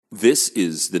This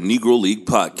is the Negro League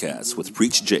Podcast with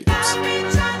Preach Jacobs.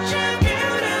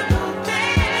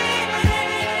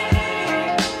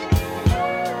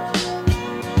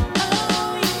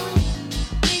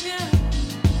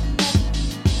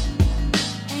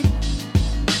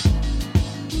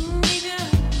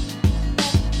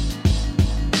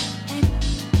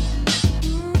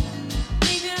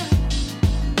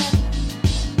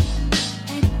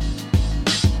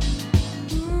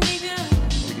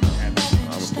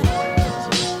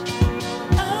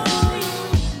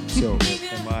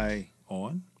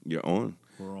 You're on.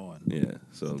 We're on. Yeah.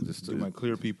 So just do my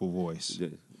clear people voice. Yeah.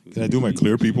 Can I do my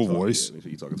clear people voice? Yeah, make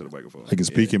sure you're talking to the microphone. I can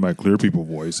speak in my clear people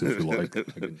voice if you like.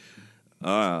 Okay.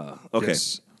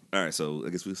 Yes. All right. So I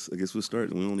guess we'll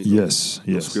start. We don't need no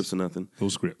scripts or nothing. No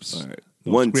scripts. All right.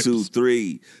 No 1, scripts. 2,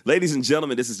 3. Ladies and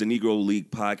gentlemen, this is the Negro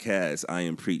League Podcast. I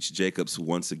am Preach Jacobs.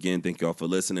 Once again, thank y'all for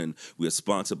listening. We are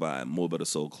sponsored by Mo Better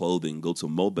Soul Clothing. Go to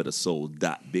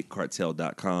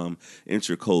mobettersoul.bigcartel.com.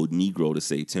 Enter code Negro to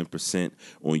save 10%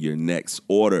 on your next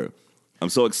order. I'm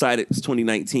so excited. It's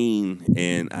 2019,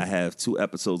 and I have 2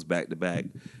 episodes back-to-back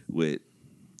with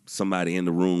somebody in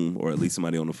the room, or at least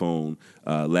somebody on the phone.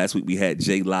 Last week we had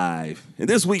Jay live, and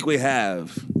this week we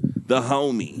have the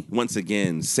homie, once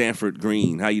again, Sanford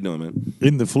Greene. How you doing, man?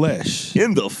 In the flesh.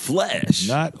 In the flesh.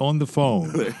 Not on the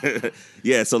phone.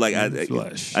 Yeah, so like I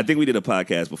think we did a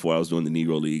podcast before I was doing the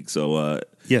Negro League, so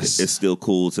yes, it's still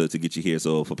cool to get you here.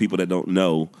 So for people that don't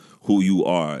know who you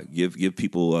are, give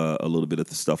people a little bit of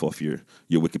the stuff off your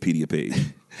Wikipedia page.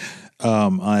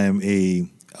 I am a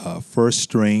first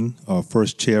string or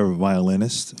first chair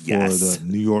violinist for the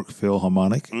New York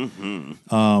Philharmonic.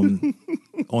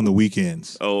 On the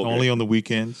weekends. Oh, okay. Only on the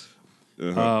weekends.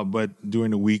 But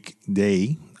during the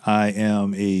weekday, I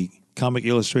am a comic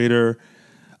illustrator,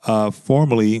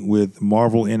 formerly with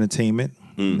Marvel Entertainment,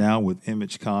 now with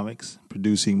Image Comics,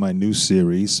 producing my new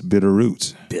series, Bitter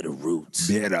Roots. Bitter Roots.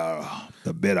 Bitter.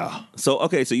 The bitter. So,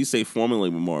 okay, so you say formerly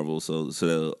with Marvel.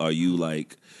 So are you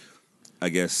like, I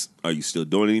guess, are you still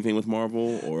doing anything with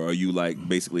Marvel, or are you like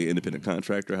basically an independent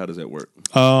contractor? How does that work?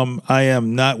 I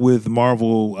am not with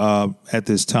Marvel at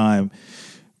this time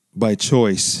by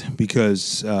choice,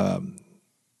 because I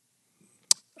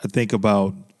think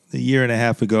about a year and a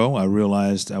half ago, I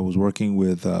realized I was working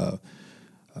with a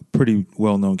pretty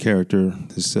well-known character,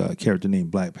 this character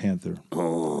named Black Panther.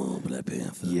 Oh, Black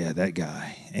Panther. Yeah, that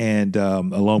guy. And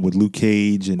along with Luke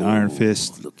Cage and Iron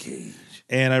Fist. Luke Cage.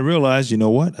 And I realized, you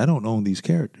know what? I don't own these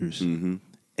characters. Mm-hmm.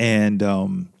 And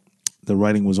the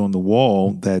writing was on the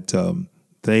wall that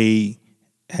they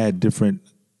had different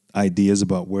ideas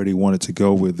about where they wanted to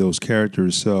go with those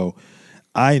characters. So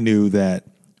I knew that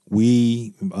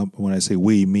we, when I say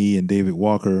we, me and David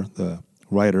Walker, the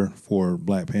writer for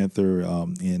Black Panther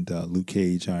and Luke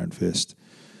Cage, Iron Fist,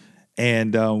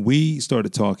 and we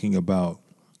started talking about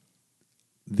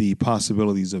the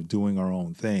possibilities of doing our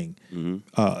own thing.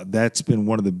 Mm-hmm. That's been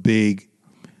one of the big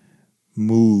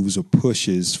moves or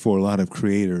pushes for a lot of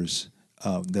creators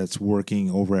that's working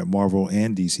over at Marvel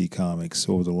and DC Comics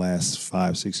over the last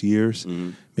 5-6 years,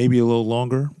 maybe a little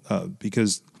longer,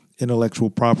 because intellectual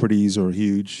properties are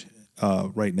huge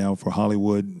right now for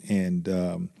Hollywood and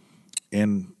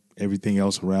everything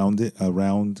else around it,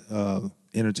 around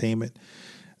entertainment.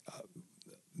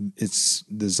 It's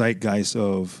the zeitgeist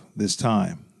of this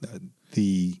time.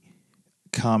 The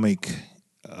comic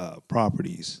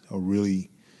properties are really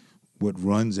what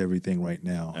runs everything right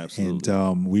now. Absolutely.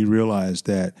 And we realized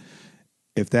that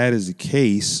if that is the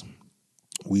case,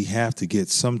 we have to get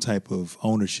some type of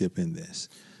ownership in this.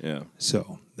 Yeah.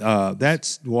 So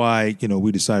that's why,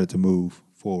 we decided to move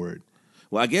forward.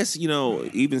 Well, I guess,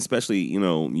 even especially,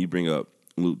 you bring up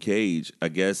Luke Cage, I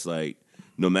guess, like,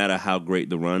 no matter how great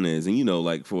the run is, and,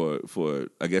 like, for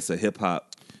I guess, a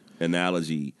hip-hop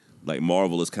analogy, like,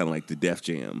 Marvel is kind of like the Def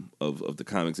Jam of the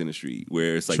comics industry,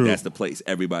 where it's like True. That's the place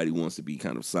everybody wants to be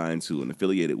kind of signed to and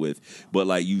affiliated with. But,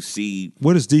 like, you see...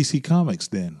 What is DC Comics,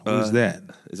 then? What is that?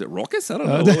 Is it Raucous? I don't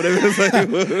know. Whatever it's like.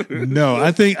 No,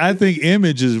 I think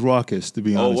Image is Raucous, to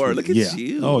be honest. Oh, word. With Look you. at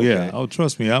you. Oh, yeah. Okay. Oh,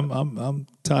 trust me. I'm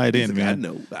tied in, man. I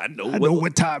know. I know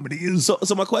what time it is. So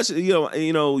my question,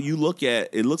 you look at,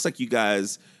 it looks like you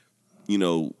guys,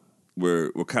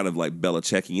 we're kind of like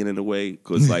Belichicking it in a way,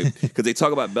 because they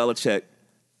talk about Belichick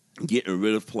getting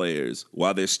rid of players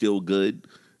while they're still good,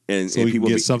 and so we can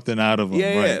get something out of them.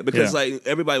 Yeah, because like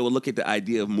everybody will look at the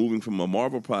idea of moving from a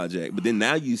Marvel project, but then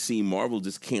now you see Marvel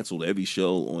just canceled every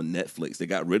show on Netflix. They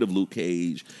got rid of Luke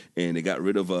Cage and they got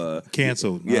rid of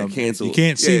canceled. Canceled. You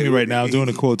can't see me right now doing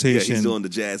a quotation. Yeah, he's doing the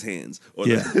jazz hands or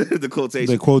the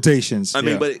quotations. The quotations. I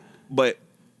mean, but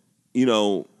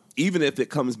even if it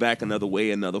comes back another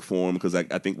way, another form, because I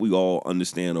think we all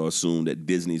understand or assume that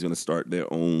Disney's going to start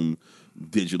their own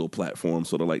digital platform,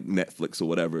 sort of like Netflix or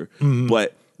whatever.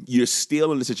 But you're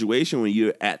still in a situation where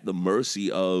you're at the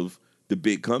mercy of the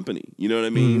big company. You know what I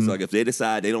mean? It's like if they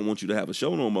decide they don't want you to have a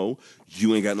show no more,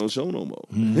 you ain't got no show no more.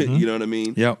 You know what I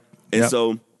mean? Yep. And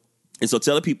so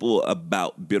tell people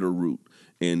about Bitterroot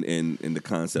and the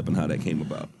concept and how that came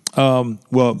about.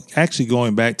 Well, actually,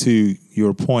 going back to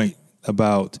your point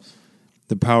about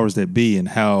the powers that be and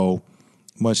how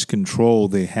much control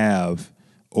they have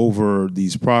over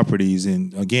these properties.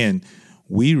 And again,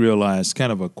 we realized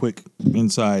kind of a quick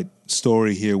inside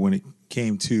story here when it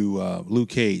came to Luke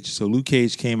Cage. So Luke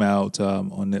Cage came out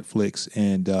on Netflix,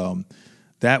 and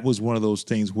that was one of those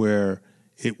things where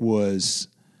it was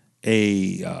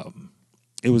a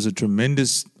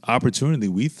tremendous opportunity.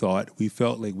 We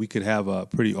felt like we could have a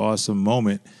pretty awesome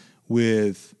moment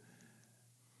with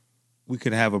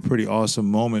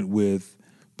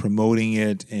promoting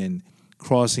it and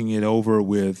crossing it over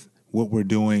with what we're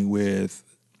doing with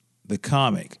the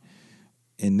comic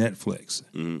in Netflix.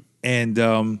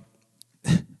 And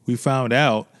we found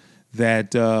out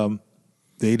that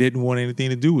they didn't want anything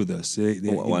to do with us.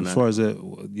 Why not? As far as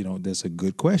that's a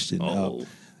good question. Oh.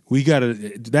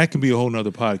 That can be a whole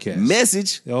nother podcast.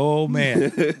 Message. Oh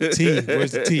man. Tea.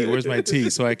 Where's the tea? Where's my tea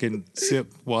so I can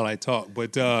sip while I talk?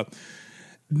 But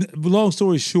long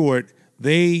story short,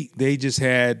 they just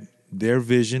had their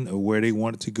vision of where they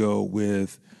wanted to go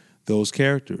with those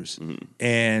characters.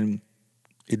 And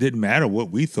it didn't matter what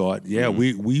we thought. Yeah,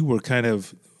 we were kind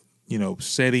of,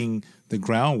 setting the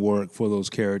groundwork for those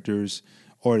characters,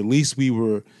 or at least we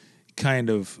were kind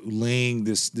of laying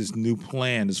this new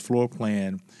plan, this floor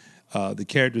plan. The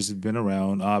characters had been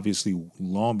around, obviously,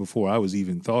 long before I was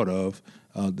even thought of,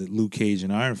 the Luke Cage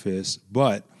and Iron Fist,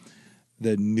 but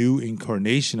the new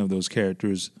incarnation of those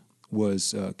characters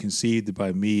was conceived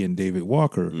by me and David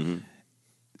Walker.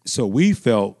 So we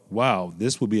felt, wow,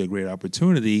 this would be a great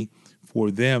opportunity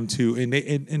for them to, and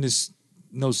it's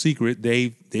no secret,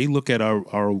 they look at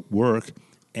our work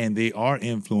and they are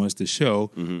influenced the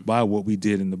show by what we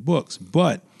did in the books.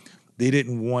 But they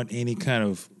didn't want any kind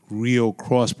of real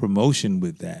cross promotion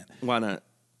with that. Why not?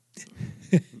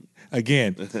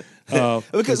 Again, that's a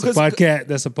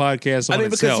podcast on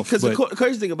itself. Because the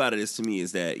crazy thing about it is, to me,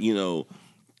 is that,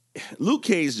 Luke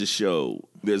Cage, the show,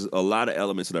 there's a lot of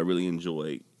elements that I really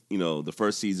enjoyed. The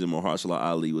first season, Mahershala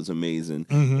Ali was amazing,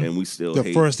 and we still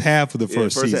hate first half of the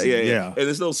first season. Yeah. And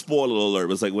there's no spoiler alert.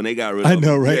 It's like when they got rid of him. I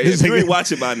know, right? If you ain't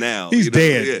watching by now, he's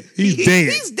dead. Yeah. He's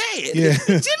dead. He's dead. Yeah.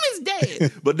 Jim is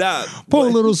dead. But now, poor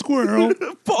little squirrel.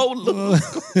 Poor little.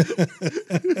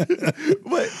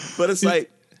 But it's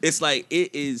like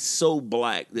it is so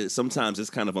black that sometimes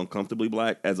it's kind of uncomfortably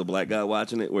black as a black guy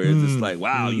watching it, where it's just like,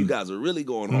 wow, you guys are really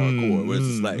going hardcore. Where it's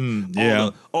just like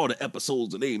all the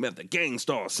episodes are named after Gang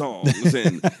Starr songs,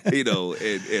 and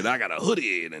and I got a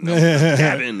hoodie and I'm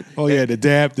dabbing. The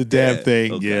dab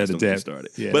thing. Okay, the dab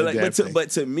started. Yeah, but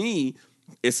to me,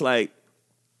 it's like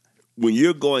when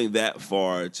you're going that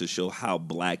far to show how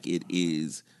black it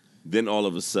is, then all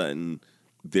of a sudden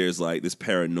there's like this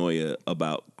paranoia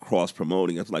about cross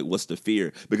promoting. It's like, what's the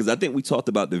fear? Because I think we talked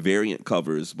about the variant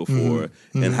covers before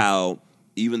and how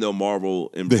even though Marvel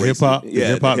embraced the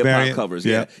hip hop variant covers,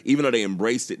 even though they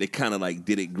embraced it, they kind of like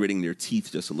did it gritting their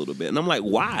teeth just a little bit. And I'm like,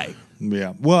 why?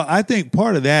 Yeah. Well, I think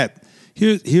part of that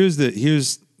here's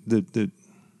the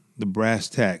brass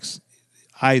tacks.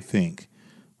 I think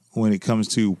when it comes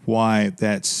to why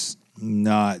that's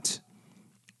not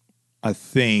a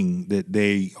thing that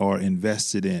they are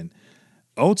invested in.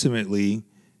 Ultimately,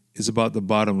 it's about the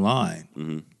bottom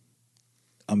line.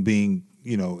 I'm being,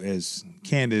 as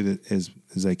candid as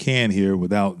I can here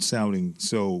without sounding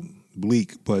so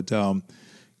bleak, but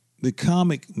the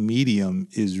comic medium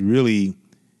is really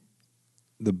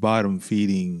the bottom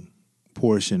feeding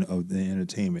portion of the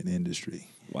entertainment industry.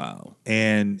 Wow.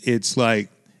 And it's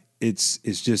like it's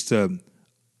just a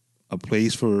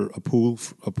place for a pool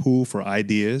for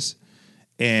ideas.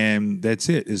 And that's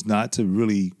it. It's not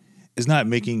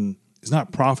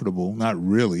profitable, not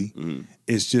really.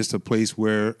 It's just a place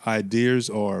where ideas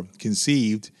are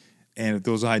conceived, and if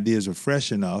those ideas are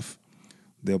fresh enough,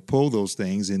 they'll pull those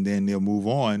things and then they'll move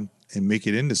on and make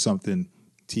it into something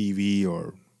TV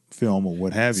or film or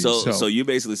what have you. So you're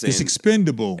basically saying it's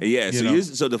expendable. Yeah.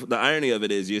 So the irony of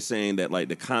it is you're saying that like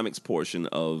the comics portion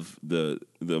of the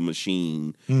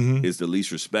machine is the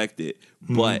least respected,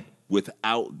 but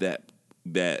without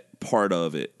that part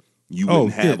of it, you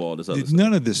wouldn't have all this other stuff.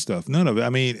 None of this stuff. None of it. I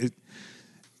mean,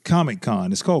 Comic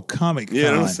Con. It's called Comic Con.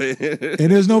 Yeah, I'm saying.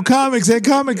 And there's no comics at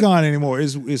Comic Con anymore.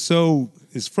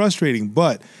 It's frustrating.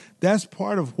 But that's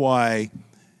part of why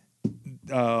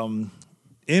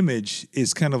Image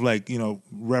is kind of like,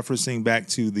 referencing back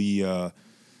to the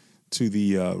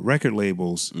record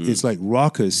labels. It's like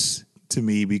raucous to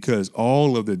me because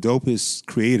all of the dopest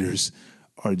creators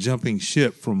are jumping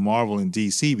ship from Marvel and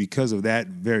DC because of that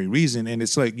very reason. And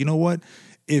it's like, you know what?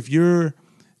 If you're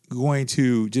going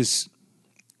to just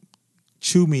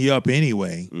chew me up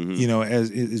anyway,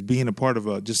 as being a part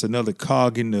of just another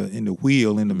cog in the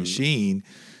wheel in the machine,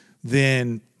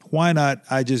 then why not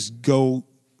I just go,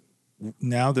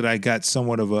 now that I got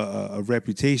somewhat of a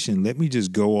reputation, let me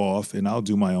just go off and I'll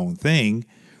do my own thing.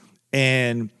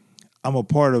 And I'm a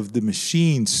part of the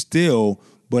machine still,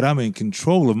 but I'm in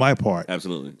control of my part.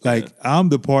 Absolutely. Like, I'm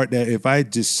the part that if I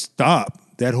just stop,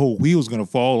 that whole wheel's going to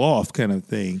fall off kind of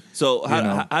thing. So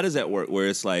how does that work? Where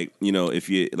it's like, if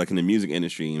you like in the music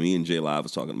industry, and me and Jay Live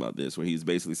was talking about this, where he's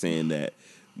basically saying that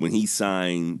when he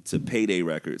signed to Payday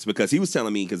Records, because he was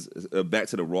telling me, because back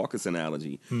to the raucous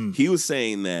analogy, he was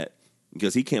saying that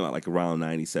because he came out like around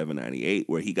 97, 98,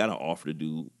 where he got an offer to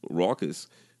do raucous,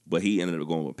 but he ended up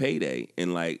going with Payday.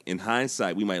 And like in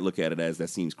hindsight, we might look at it as that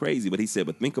seems crazy, but he said,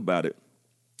 but think about it.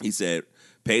 He said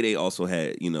Payday also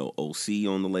had, OC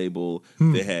on the label.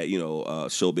 They had,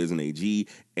 Showbiz and AG,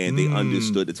 and they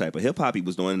understood the type of hip hop he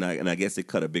was doing, and I guess they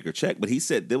cut a bigger check. But he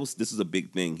said this is a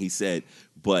big thing. He said,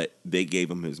 but they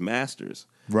gave him his masters.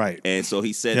 Right. And so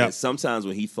he said that sometimes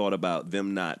when he thought about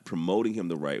them not promoting him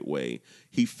the right way,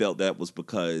 he felt that was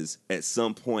because at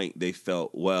some point they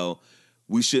felt, well,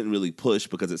 we shouldn't really push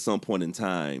because at some point in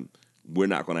time, we're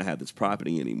not going to have this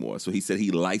property anymore. So he said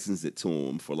he licensed it to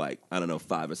him for 5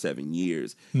 or 7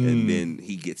 years, and then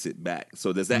he gets it back.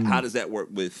 So how does that work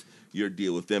with your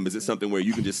deal with them? Is it something where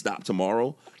you can just stop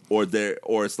tomorrow, or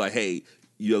it's like, hey,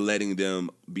 you're letting them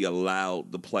be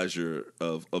allowed the pleasure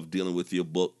of dealing with your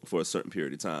book for a certain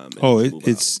period of time?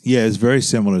 It's very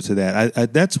similar to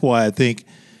that. That's why I think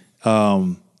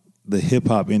the hip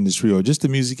hop industry, or just the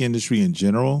music industry in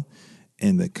general,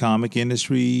 and the comic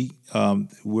industry,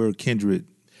 we're kindred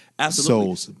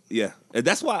souls. Yeah, and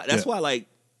that's why like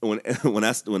when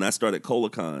I started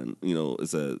Colacon,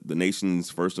 it's the nation's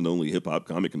first and only hip hop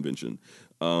comic convention.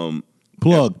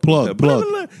 Plug.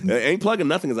 I ain't plugging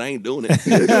nothing because I ain't doing it.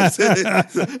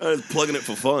 I was plugging it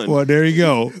for fun. Well, there you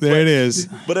go. It is.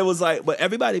 But it was like, but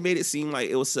everybody made it seem like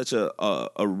it was such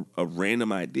a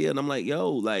random idea, and I'm like,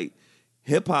 like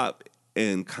hip hop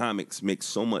and comics make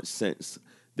so much sense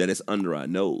that it's under our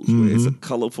nose. It's a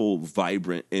colorful,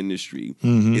 vibrant industry.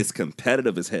 It's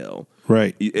competitive as hell.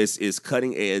 Right. It's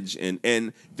cutting edge,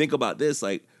 and think about this,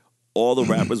 like all the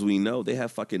rappers we know, they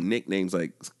have fucking nicknames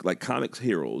like comics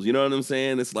heroes. You know what I'm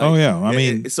saying? It's like, I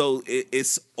mean,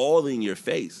 it's all in your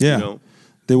face. Yeah.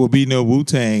 There would be no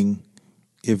Wu-Tang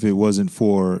if it wasn't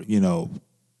for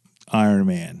Iron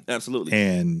Man. Absolutely.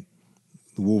 And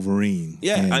Wolverine.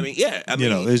 Yeah. And, I mean,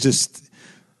 it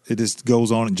just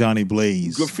goes on. Johnny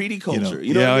Blaze, graffiti culture.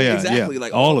 Exactly.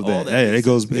 Like all of that. It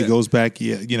goes back.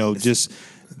 Just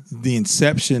the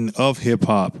inception of hip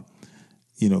hop.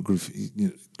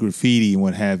 Graffiti and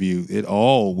what have you. It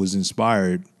all was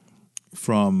inspired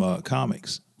from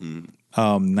comics.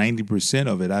 90%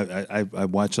 of it. I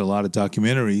watch a lot of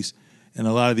documentaries, and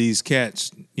a lot of these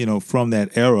cats, from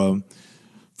that era,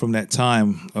 from that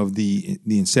time of the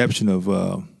inception of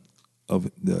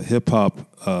the hip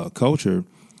hop culture.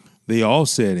 They all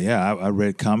said, I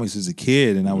read comics as a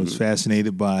kid, and I was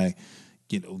fascinated by,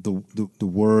 the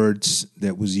words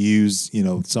that was used,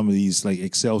 some of these like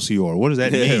Excelsior. What does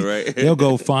that mean? Right. They'll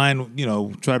go find,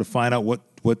 try to find out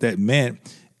what that meant.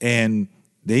 And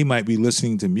they might be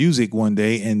listening to music one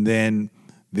day, and then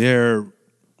they're,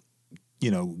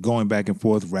 going back and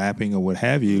forth, rapping or what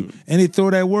have you, and they throw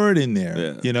that word in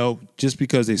there, just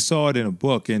because they saw it in a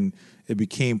book and it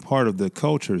became part of the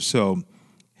culture. So,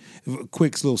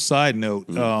 quick little side note,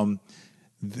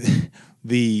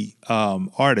 the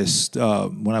artist,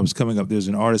 when I was coming up, there's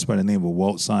an artist by the name of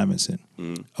Walt Simonson.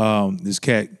 This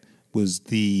cat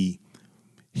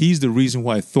he's the reason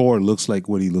why Thor looks like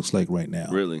what he looks like right now.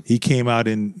 Really? He came out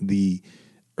in the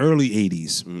early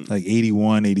 80s, like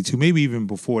 81, 82, maybe even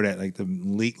before that, like the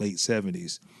late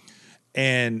 70s.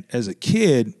 And as a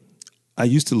kid, I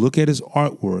used to look at his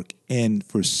artwork, and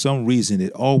for some reason,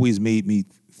 it always made me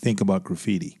think about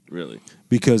graffiti. Really?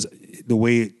 Because the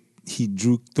way he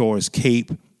drew Thor's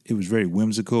cape, it was very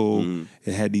whimsical.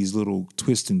 It had these little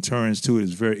twists and turns to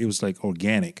it. It was like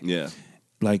organic. Yeah.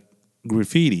 Like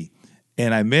graffiti.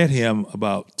 And I met him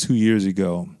about 2 years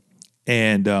ago,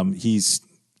 and he's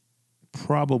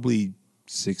probably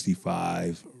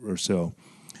 65 or so.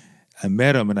 I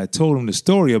met him, and I told him the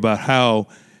story about how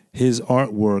his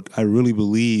artwork, I really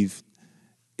believe,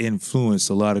 influenced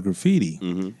a lot of graffiti.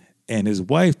 Mm-hmm. And his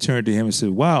wife turned to him and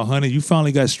said, "Wow, honey, you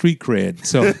finally got street cred."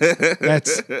 So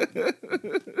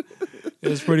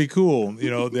it's pretty cool,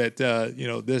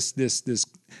 that this,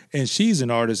 and she's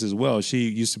an artist as well. She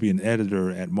used to be an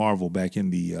editor at Marvel back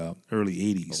in the early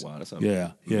 '80s. Oh, wow, that's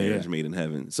yeah. Made in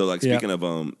heaven. So, like, speaking of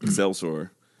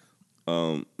Excelsior,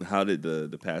 how did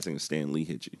the passing of Stan Lee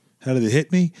hit you? How did it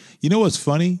hit me? You know what's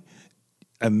funny?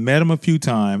 I met him a few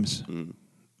times,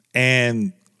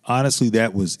 and honestly,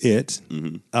 that was it.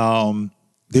 Mm-hmm.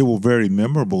 They were very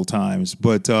memorable times,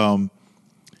 but I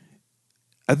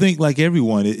think, like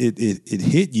everyone, it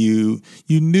hit you.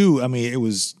 You knew. I mean, it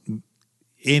was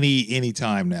any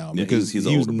time now, because he's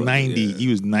he was older 90. brother, He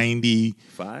was 90,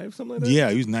 5, something like that.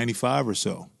 Yeah, he was 95 or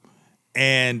so,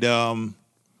 and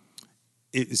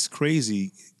it's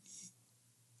crazy.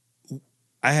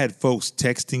 I had folks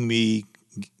texting me,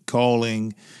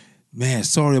 calling, "Man,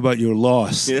 sorry about your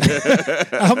loss."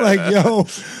 I'm like, yo,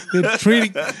 they're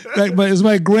treating like it's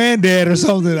my granddad or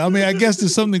something. I mean, I guess to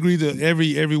some degree, to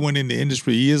everyone in the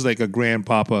industry, he is like a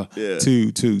grandpapa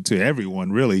to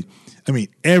everyone, really. I mean,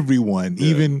 everyone,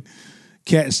 even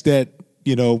cats that,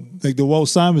 like the Walt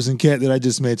Simonson cat that I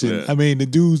just mentioned. Yeah. I mean, the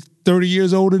dude's 30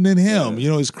 years older than him.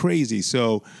 It's crazy.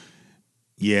 So,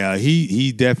 yeah,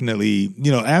 he definitely,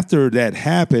 after that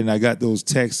happened, I got those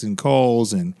texts and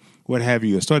calls and what have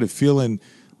you. I started feeling,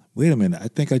 wait a minute, I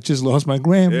think I just lost my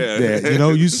granddad.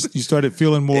 Yeah. You started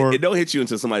feeling more. It don't hit you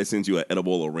until somebody sends you an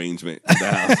edible arrangement to the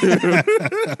house.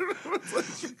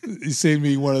 He sent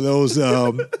me one of those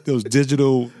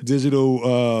digital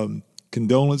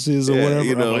condolences or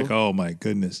whatever. I'm like, oh my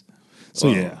goodness.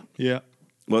 So yeah.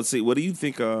 Well, see, what do you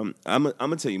think? I'm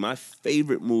gonna tell you my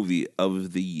favorite movie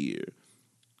of the year.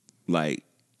 Like,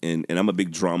 and I'm a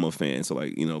big drama fan, so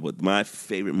but my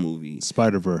favorite movie,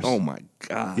 Spider-Verse. Oh my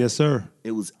God. Yes, sir.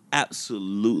 It was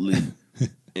absolutely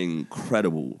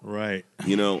incredible. Right.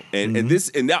 And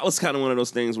that was kind of one of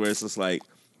those things where it's just like,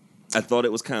 I thought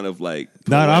it was kind of like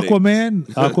not poetic.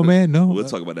 Aquaman, no. We'll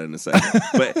talk about that in a second.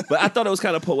 but I thought it was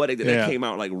kind of poetic that came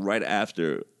out like right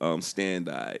after Stan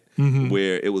died,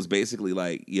 where it was basically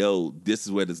like, yo, this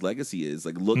is where this legacy is.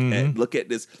 Like, look at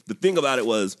this. The thing about it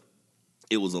was,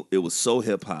 it was so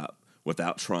hip hop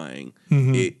without trying.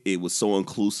 It was so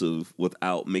inclusive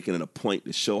without making it a point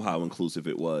to show how inclusive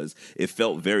it was. It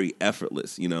felt very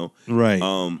effortless, Right.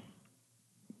 I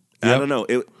don't know.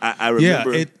 I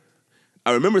remember. Yeah,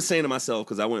 I remember saying to myself,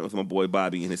 because I went with my boy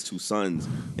Bobby and his 2 sons,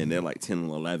 and they're like 10 and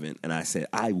 11, and I said,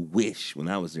 I wish when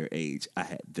I was their age I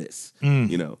had this.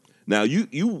 Now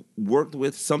you worked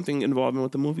with something involving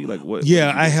with the movie, like what?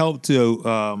 Yeah, I helped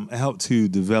to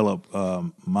develop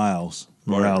Miles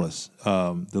Morales,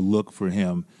 the look for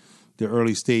him. The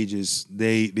early stages,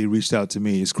 they reached out to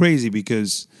me. It's crazy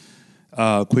because,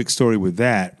 quick story with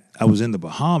that, I was in the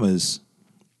Bahamas,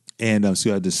 and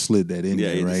so I just slid that in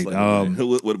there, right? With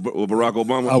Barack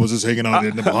Obama? I was just hanging out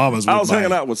in the Bahamas. I was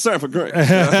hanging out with Sanford Greene.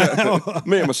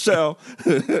 Me and Michelle.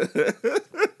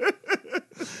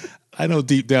 I know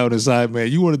deep down inside, man,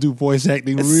 you want to do voice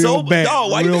acting real bad. No,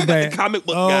 why real you think I got the comic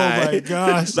book guy? Oh, my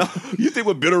gosh. No, you think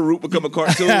when Bitterroot become a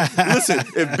cartoon? Listen,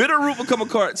 if Bitterroot become a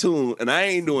cartoon and I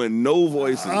ain't doing no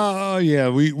voices. Oh, yeah,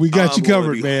 we got you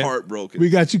covered, man. Heartbroken. We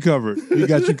got you covered. All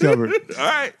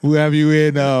right. We'll have you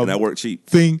in. And I work cheap.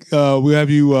 We'll have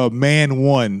you Man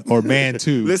 1 or Man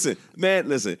 2. Listen.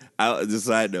 Just a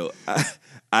side note.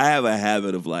 I have a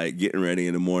habit of like getting ready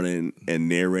in the morning and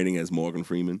narrating as Morgan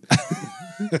Freeman.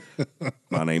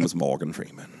 My name is Morgan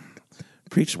Freeman.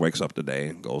 Preacher wakes up today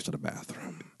and goes to the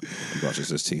bathroom and brushes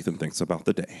his teeth and thinks about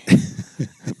the day.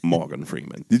 Morgan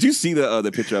Freeman. Did you see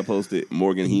the picture I posted?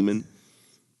 Morgan Heeman?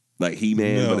 Like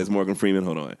He-Man, but it's Morgan Freeman.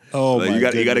 Hold on. Oh, like, my you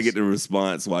got to get goodness. the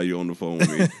response while you're on the phone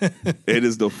with me. It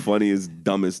is the funniest,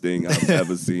 dumbest thing I've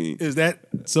ever seen. Is that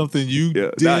something you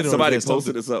did? Somebody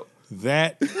posted this up.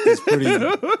 That is pretty.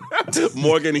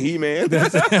 Morgan He-Man. Look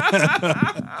at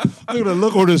the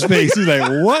look on his face. He's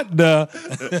like, what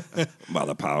the? By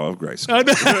the power of grace.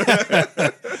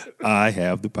 I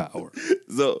have the power.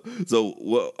 So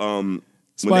what?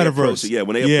 Spider-Verse.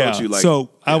 When they approach you, like, so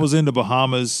I was in the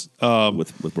Bahamas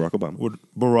with Barack Obama, with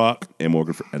Barack and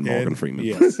Morgan Freeman.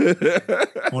 Yes,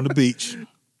 on the beach,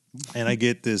 and I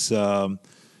get this. I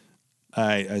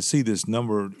see this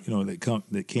number,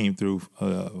 that came through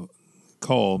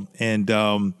call, and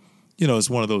it's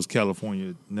one of those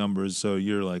California numbers. So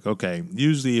you're like, okay.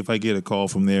 Usually, if I get a call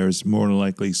from there, it's more than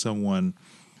likely someone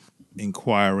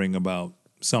inquiring about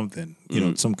something,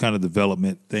 some kind of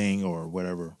development thing or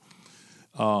whatever.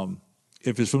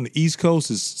 If it's from the East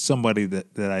Coast, it's somebody that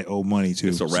I owe money to.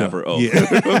 It's a rapper.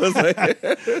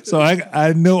 Yeah. So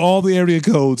I know all the area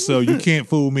codes, so you can't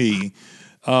fool me.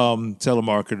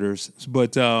 telemarketers.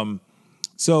 But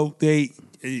so they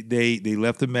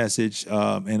left a message,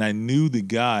 and I knew the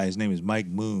guy. His name is Mike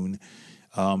Moon.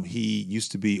 He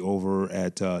used to be over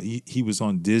at he was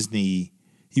on Disney.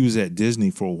 He was at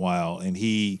Disney for a while, and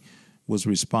he was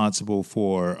responsible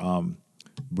for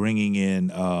bringing in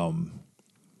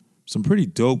some pretty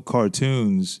dope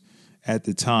cartoons at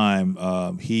the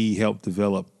time. He helped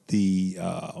develop the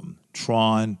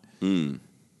Tron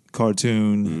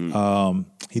cartoon.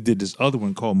 He did this other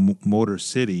one called Motor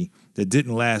City that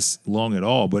didn't last long at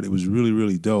all, but it was really,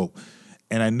 really dope.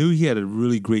 And I knew he had a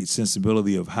really great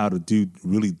sensibility of how to do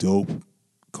really dope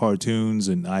cartoons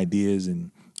and ideas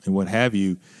and what have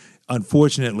you.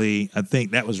 Unfortunately, I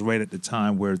think that was right at the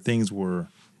time where things were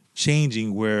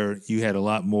changing, where you had a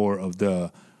lot more of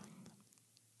the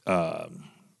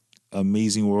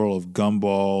Amazing World of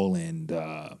Gumball and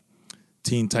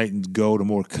Teen Titans Go to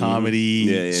more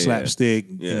comedy, slapstick,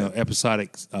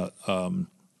 episodic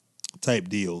type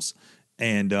deals,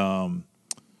 and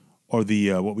or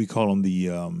the what we call them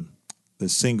the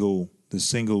single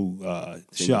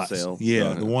shots, sale.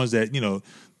 the ones that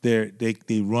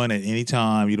they run at any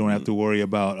time. You don't have to worry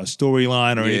about a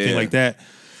storyline or anything like that.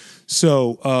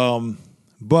 So,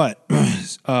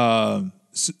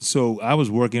 so I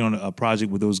was working on a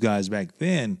project with those guys back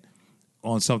then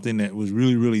on something that was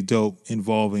really, really dope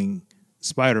involving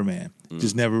Spider-Man.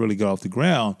 Just never really got off the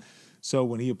ground. So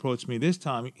when he approached me this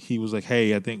time, he was like,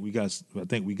 "Hey, I think we got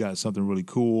something really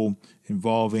cool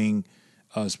involving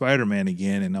Spider-Man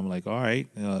again." And I'm like, "All right,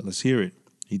 let's hear it."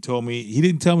 He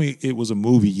didn't tell me it was a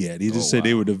movie yet. He just said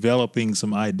they were developing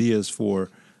some ideas for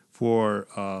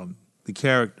the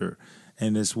character,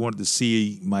 and just wanted to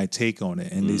see my take on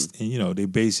it. And they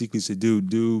basically said, "Dude,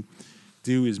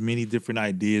 do as many different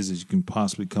ideas as you can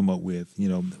possibly come up with.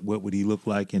 What would he look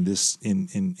like in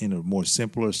a more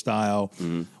simpler style?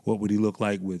 What would he look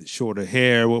like with shorter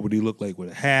hair? What would he look like with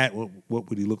a hat? What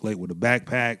would he look like with a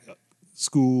backpack,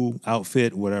 school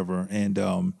outfit, whatever?"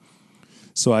 And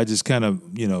so I just kind of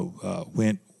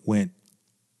went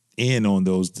in on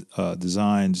those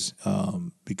designs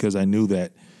because I knew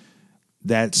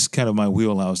that's kind of my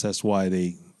wheelhouse. That's why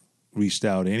they reached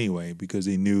out anyway, because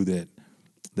they knew that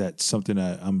that's something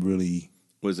that I'm really...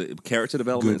 Was it character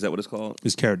development? Is that what it's called?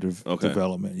 It's character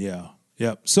development, yeah.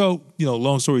 Yep. So,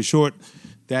 long story short,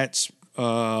 that's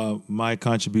my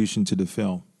contribution to the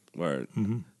film. Word.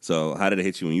 So how did it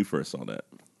hit you when you first saw that?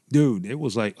 Dude, it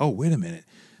was like, oh, wait a minute.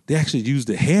 They actually used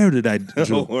the hair that I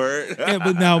drew. Word. Yeah,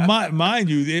 but now, mind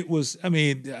you, it was,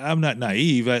 I'm not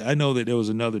naive. I know that there was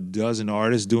another dozen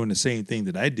artists doing the same thing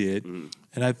that I did.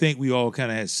 And I think we all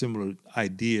kind of had similar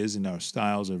ideas, and our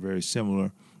styles are very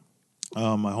similar.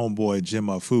 My homeboy, Jim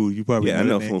Afu, you probably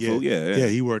know him. Yeah,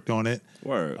 he worked on it.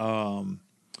 Word.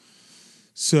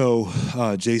 So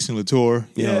Jason Latour,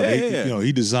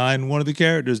 he designed one of the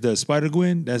characters, the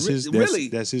Spider-Gwen. That's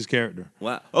his character.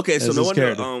 Wow. Okay, that's so no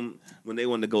wonder character. When they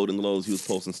won the Golden Globes, he was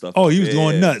posting stuff. Oh, he was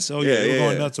going nuts. Oh, yeah, he was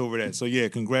going nuts over that. So,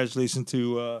 congratulations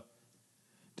to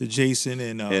Jason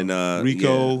and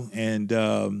Rico and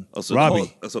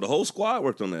Robbie. So the whole squad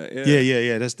worked on that.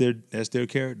 Yeah. That's their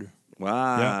character.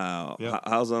 Wow. Yeah.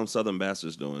 How's Southern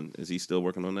Bastards doing? Is he still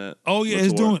working on that? Oh yeah,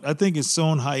 it's doing. I think it's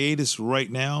on hiatus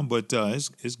right now, but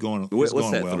it's going. What's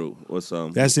going that well. through? What's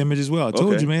That's Image as well. I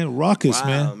told you, man. Raucous,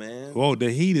 man. Whoa,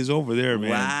 the heat is over there, man.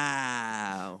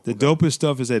 Wow. The dopest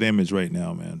stuff is at Image right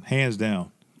now, man. Hands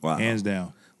down. Wow. Hands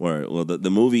down. Word. Well, the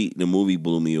movie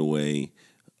blew me away,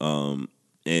 and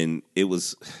it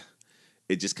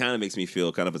just kind of makes me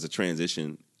feel kind of as a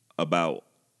transition about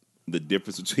the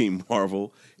difference between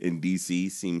Marvel and DC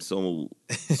seems so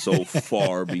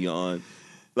far beyond.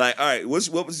 Like, all right,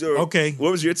 what was your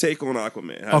take on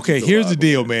Aquaman? Here's the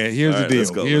deal, man. Here's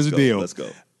the deal. Let's go.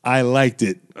 I liked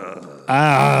it.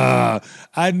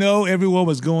 I know everyone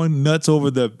was going nuts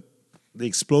over the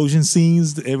explosion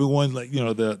scenes. Everyone,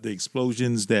 the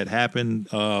explosions that happened.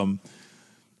 Well,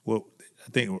 I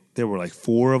think there were like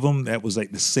 4 of them. That was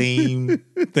like the same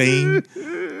thing.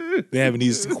 They're having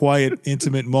these quiet,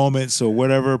 intimate moments or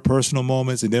whatever, personal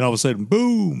moments, and then all of a sudden,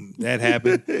 boom, that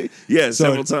happened.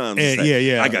 Several times.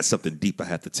 I got something deep I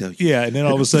have to tell you. Yeah, and then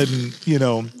all of a sudden,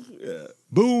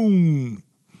 boom.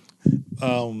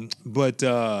 And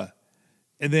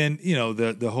then,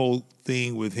 the whole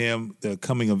thing with him, the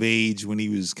coming of age when he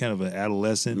was kind of an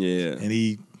adolescent. Yeah. And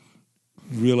he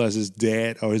realized his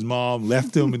dad or his mom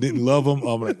left him and didn't love him.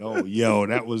 I'm like, oh, yo,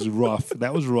 that was rough.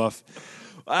 That was rough.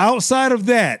 Outside of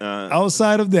that,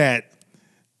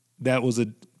 that was a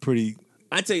pretty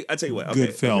I tell you what,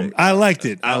 good film. Okay. I liked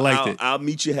it. I'll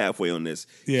meet you halfway on this.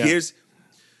 Yeah.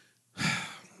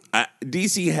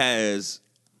 DC has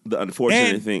the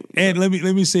unfortunate thing. And let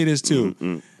me say this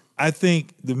too. I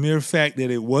think the mere fact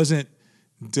that it wasn't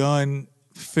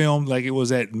filmed like it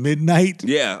was at midnight,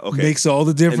 makes all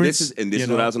the difference. And this is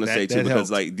what I was going to say too, because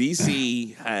like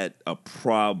DC had a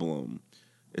problem,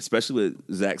 especially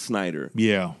with Zack Snyder.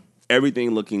 Yeah.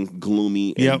 Everything looking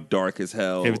gloomy and dark as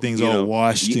hell. Everything's all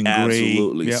washed and gray.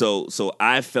 Absolutely. Yep. So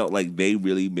I felt like they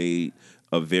really made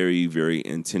a very, very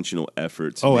intentional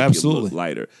effort to make it look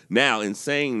lighter. Now, in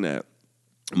saying that,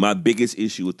 my biggest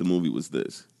issue with the movie was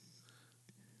this.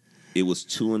 It was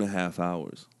 2.5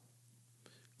 hours.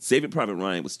 Saving Private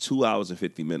Ryan was 2 hours and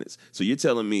 50 minutes. So you're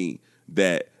telling me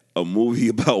that a movie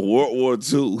about World War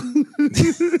II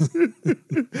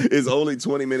is only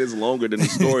 20 minutes longer than the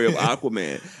story of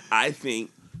Aquaman. I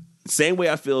think, same way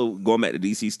I feel going back to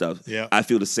DC stuff, I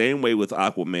feel the same way with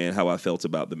Aquaman, how I felt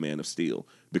about The Man of Steel.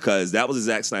 Because that was a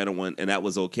Zack Snyder one, and that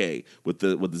was okay with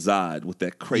the Zod, with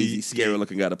that crazy,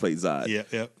 scary-looking guy to play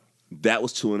Zod. That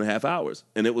was 2.5 hours.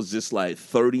 And it was just like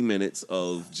 30 minutes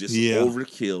of just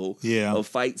overkill of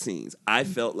fight scenes. I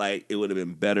felt like it would have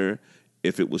been better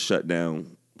if it was shut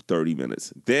down 30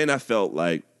 minutes. Then I felt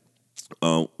like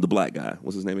the black guy,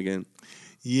 what's his name again?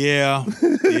 Yeah.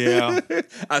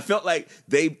 I felt like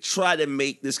they tried to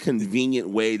make this convenient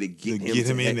way to get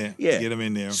him in there. Yeah. Get him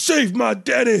in there. Save my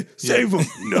daddy. Save him.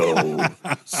 No.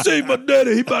 Save my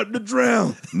daddy. He about to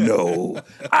drown. No.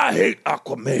 I hate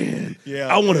Aquaman.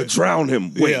 I want to drown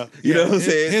him. Wait. You know what I'm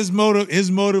saying? His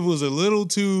motive was a little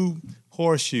too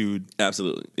horseshoed.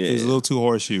 Absolutely. It was a little too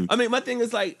horseshoed. I mean, my thing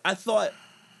is like, I thought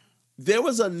there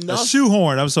was enough. A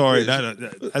shoehorn. I'm sorry.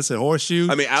 I said horseshoe.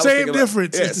 I mean, same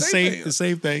difference. Yeah, it's the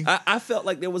same thing. I felt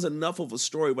like there was enough of a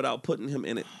story without putting him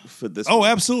in it for this. Oh, movie.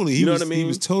 Absolutely. You know what I mean? He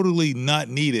was totally not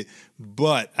needed.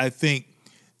 But I think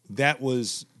that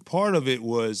was part of it.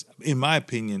 Was, in my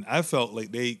opinion, I felt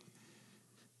like he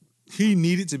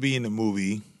needed to be in the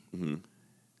movie. Mm-hmm.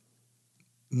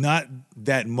 Not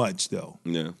that much though.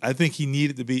 Yeah, I think he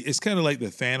needed to be. It's kind of like the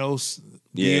Thanos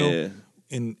deal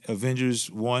in Avengers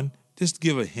 1. Just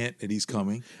give a hint that he's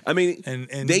coming. I mean, and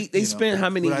they spent how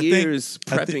many years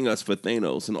prepping us for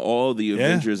Thanos and all the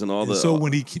Avengers and all the. So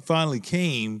when he finally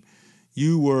came,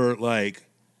 you were like,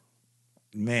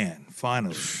 "Man,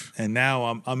 finally!" And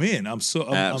now I'm in. I'm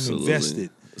invested.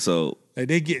 So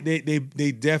they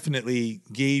definitely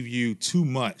gave you too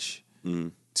much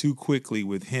too quickly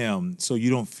with him, so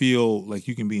you don't feel like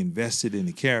you can be invested in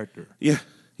the character.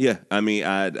 Yeah, I mean,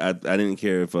 I didn't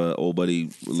care if old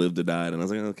buddy lived or died, and I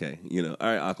was like, okay, all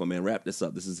right, Aquaman, wrap this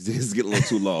up. This is getting a little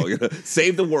too long.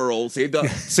 Save the world,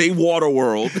 save Water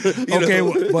World.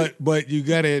 But you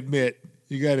gotta admit,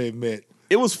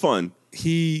 it was fun.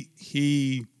 He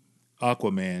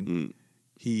Aquaman,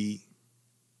 he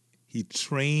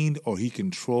trained or he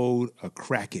controlled a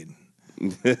kraken.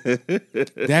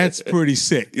 That's pretty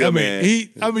sick. Yeah, man.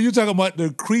 You're talking about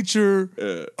the creature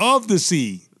of the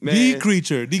sea. Man. The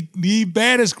creature, the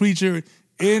baddest creature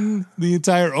in the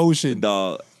entire ocean.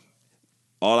 Dog.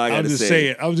 All I gotta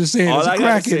say. I'm just saying. It's a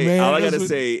Kraken, man. All I gotta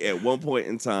say. At one point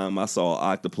in time, I saw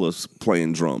an octopus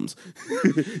playing drums.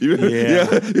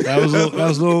 That was a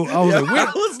little. I was like,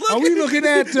 wait, are we looking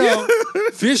at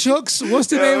fish hooks? What's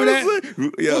the name of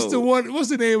that? What's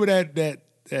the name of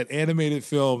that animated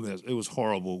film? It was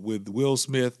horrible with Will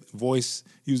Smith voice.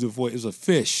 He was the voice. It was a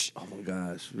fish. Oh my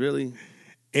gosh, really?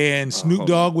 And Snoop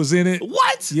Dogg was in it.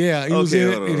 What? Yeah, he was in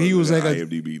it, and he was like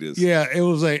IMDb this. Yeah, it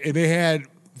was like, and they had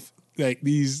like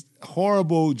these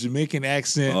horrible Jamaican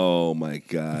accent. Oh my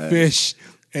god, fish,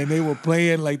 and they were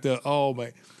playing like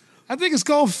I think it's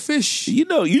called Fish. You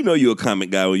know, you're a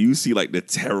comic guy when you see like the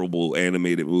terrible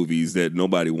animated movies that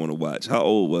nobody want to watch. How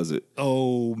old was it?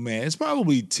 Oh man, it's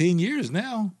probably 10 years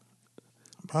now.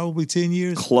 Probably 10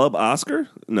 years. Club Oscar?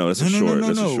 No, that's a short.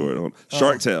 That's a short.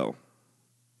 Shark Tale.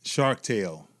 Shark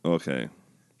Tale. Okay.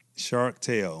 Shark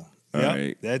Tale. All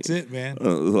right. That's it, man.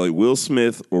 Like Will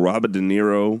Smith, Robert De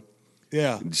Niro,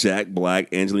 Jack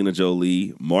Black, Angelina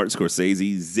Jolie, Martin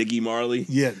Scorsese, Ziggy Marley.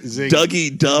 Yeah, Ziggy.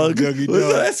 Dougie Doug.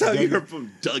 That's how Dougie. you heard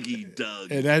from Dougie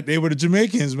Doug. And they were the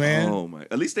Jamaicans, man. Oh my!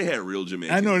 At least they had real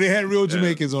Jamaicans. I know they had real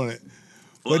Jamaicans on it.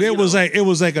 But it was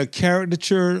like a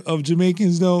caricature of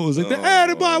Jamaicans though. It was like they had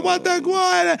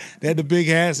the big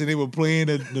hats and they were playing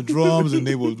the drums and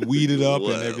they were weeded up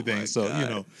and everything. So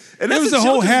and it was a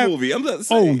whole movie. I'm not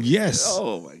saying. Oh yes.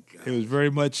 Oh my god. It was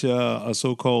very much a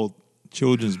so-called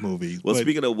children's movie. Well,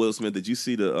 speaking of Will Smith, did you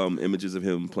see the images of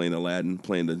him playing Aladdin,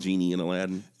 playing the genie in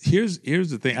Aladdin? Here's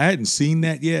the thing. I hadn't seen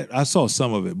that yet. I saw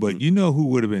some of it, but you know who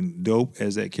would have been dope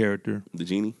as that character? The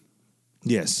genie?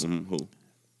 Yes. Mm-hmm. Who?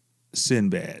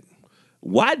 Sinbad.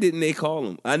 Why didn't they call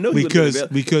him? I know because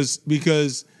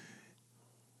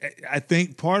I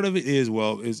think part of it is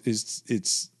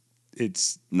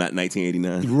it's not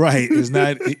 1989. right. It's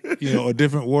not a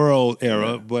different world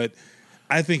era, but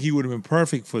I think he would have been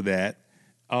perfect for that.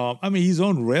 I mean, he's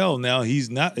on rail now. He's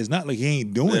not. It's not like he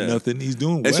ain't doing nothing. He's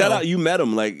doing well. And shout out, you met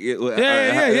him. Like, yeah. What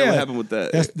happened with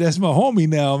that? That's my homie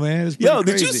now, man. It's Yo,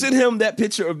 crazy. did you send him that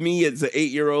picture of me as an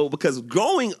 8-year-old? Because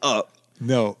growing up,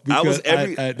 no, I was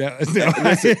growing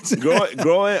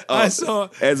up I saw,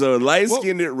 as a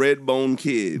light-skinned, red-boned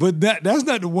kid. But that's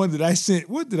not the one that I sent.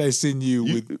 What did I send you?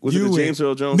 Was it the James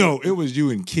Earl Jones? No, it was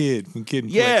you and Kid from Kid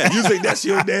and Yeah, Play. you say that's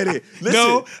your daddy. Listen,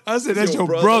 no, I said that's your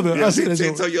brother. Yeah, I said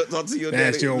that's talk to your daddy.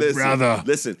 That's your brother.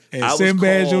 Listen, and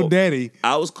Sinbad's your daddy.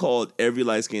 I was called every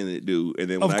light-skinned dude, and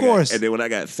then of course, when I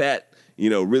got fat,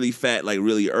 really fat, like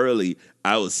really early,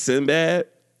 I was Sinbad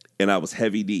and I was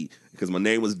Heavy D. Because my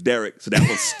name was Derek, so that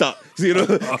one stuck.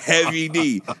 Heavy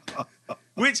D.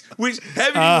 Which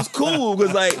Heavy D was cool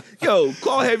because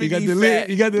call Heavy D fat.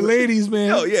 You got the ladies, man.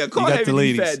 Yo, yeah, call Heavy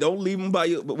D fat. Don't leave him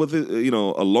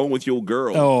alone with your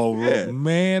girl. Oh yeah.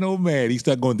 man, oh man, he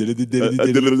started going. I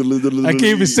can't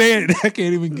even say it. I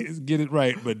can't even get it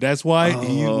right. But that's why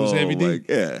he was Heavy D.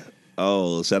 Yeah.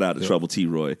 Oh, shout out to Trouble T.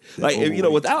 Roy.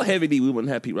 Without Heavy D, we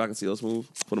wouldn't have Pete Rock and CL Smooth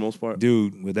for the most part.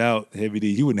 Dude, without Heavy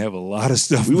D, he wouldn't have a lot of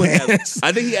stuff.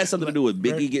 I think he had something to do with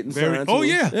Biggie getting signed. Oh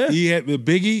yeah. He had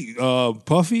Biggie,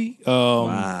 Puffy,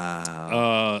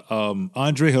 Andre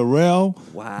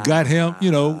Harrell. Wow. Got him.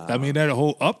 I mean that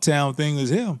whole Uptown thing is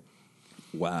him.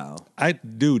 Wow.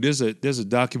 There's a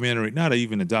documentary, not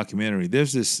even a documentary.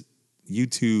 There's this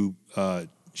YouTube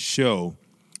show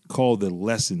called The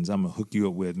Lessons. I'm gonna hook you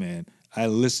up with, man. I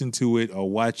listen to it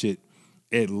or watch it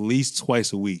at least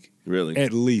twice a week. Really?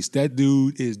 At least. That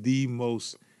dude is the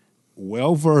most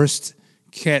well-versed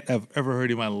cat I've ever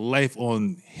heard in my life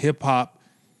on hip-hop.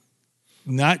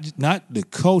 Not the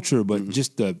culture, but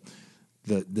just the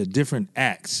different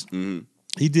acts. Mm-hmm.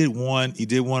 He did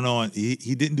one on, he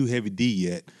didn't do Heavy D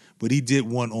yet, but he did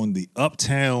one on the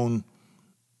Uptown.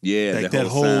 Yeah, like that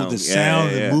whole sound. The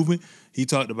sound and movement. He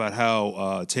talked about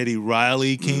how Teddy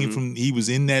Riley came from. He was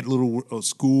in that little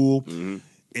school. Mm-hmm.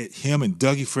 Him and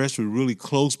Dougie Fresh were really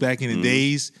close back in the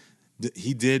days.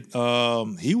 He did.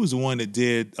 He was the one that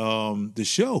did the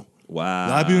show. Wow! A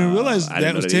lot of people didn't realize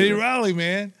that was Teddy Riley,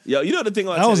 man. Yo, you know the thing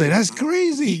about I was like, that's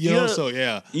crazy, yo.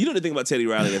 You know the thing about Teddy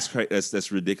Riley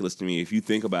that's ridiculous to me. If you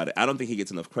think about it, I don't think he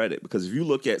gets enough credit because if you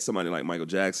look at somebody like Michael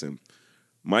Jackson,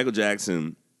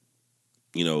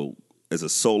 as a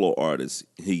solo artist,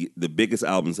 the biggest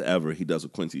albums ever he does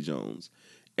with Quincy Jones.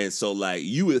 And so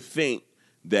you would think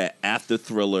that after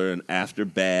Thriller and after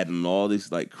Bad and all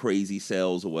these crazy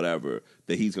sales or whatever,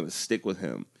 that he's going to stick with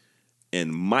him.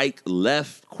 And Mike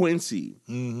left Quincy,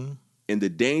 and the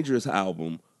Dangerous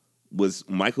album was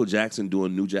Michael Jackson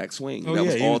doing New Jack Swing. That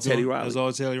was all Teddy Riley. That was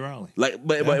all Teddy Riley.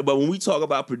 But when we talk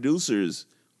about producers,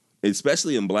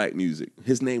 especially in black music,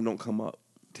 his name don't come up.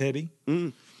 Teddy?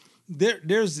 Mm.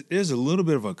 There's a little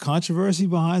bit of a controversy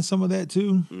behind some of that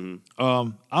too. Mm-hmm.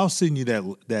 I'll send you that.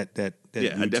 Yeah,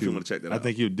 YouTube. I definitely want to check that out. I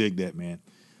think you'll dig that, man.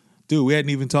 Dude, we hadn't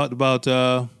even talked about.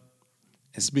 And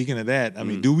speaking of that, I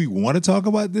mean, do we want to talk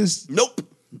about this? Nope.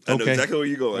 I know exactly where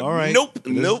you're going. All right. Nope.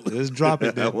 Let's drop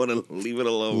it. Then. I want to leave it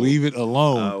alone. Leave it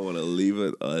alone. I want to leave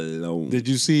it alone. Did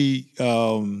you see?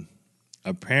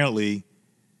 Apparently,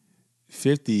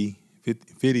 50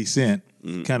 Cent.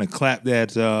 Kind of clapped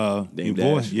that Dame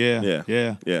boy. Dash.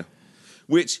 Yeah.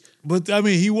 But I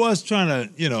mean, he was trying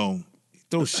to,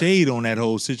 throw shade on that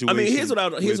whole situation. I mean, here's what I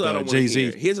don't want to Jay-Z.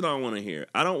 hear. Here's what I don't want to hear.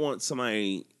 I don't want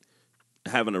somebody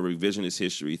having a revisionist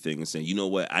history thing and saying, you know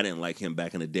what, I didn't like him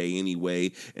back in the day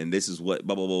anyway, and this is what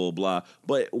blah blah blah blah blah.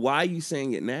 But why are you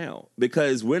saying it now?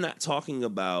 Because we're not talking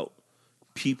about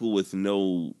people with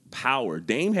no power.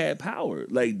 Dame had power.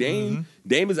 Dame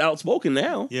is outspoken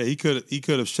now. Yeah, he could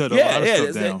have shut a lot of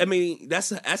stuff down. I mean,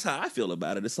 that's how I feel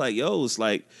about it. It's I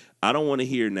don't want to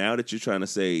hear now that you're trying to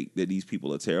say that these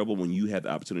people are terrible when you had the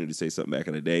opportunity to say something back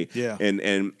in the day. Yeah.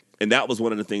 And that was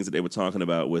one of the things that they were talking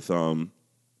about with the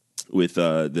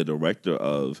director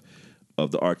of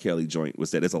the R. Kelly joint,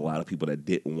 was that there's a lot of people that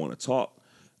didn't want to talk.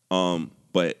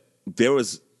 But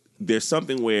there's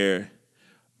something where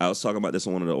I was talking about this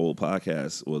on one of the old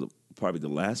podcasts, or probably the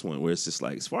last one, where it's just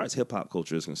as far as hip hop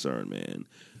culture is concerned, man,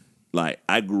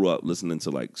 I grew up listening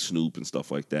to Snoop and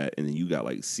stuff like that, and then you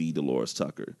got C. Dolores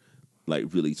Tucker,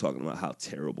 really talking about how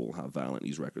terrible, how violent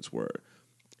these records were.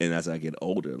 And as I get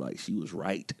older, she was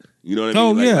right. You know what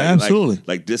I mean?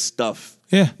 Absolutely. This stuff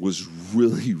was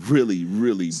really, really,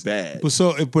 really bad.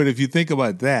 But if you think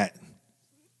about that,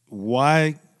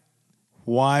 why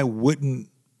wouldn't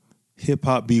hip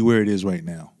hop be where it is right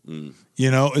now? Mm.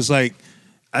 It's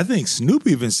I think Snoop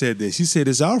even said this. He said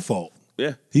it's our fault.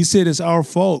 Yeah. He said it's our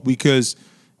fault because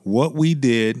what we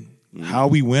did, how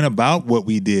we went about what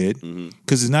we did,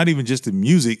 because it's not even just the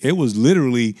music. It was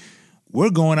literally,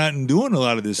 we're going out and doing a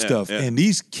lot of this stuff. Yeah. And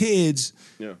these kids,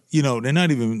 you know, they're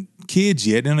not even kids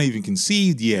yet. They're not even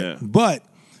conceived yet. Yeah. But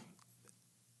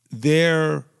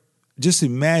they're, just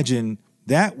imagine,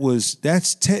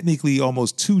 that's technically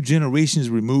almost 2 generations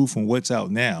removed from what's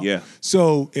out now. Yeah.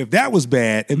 So if that was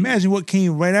bad, imagine what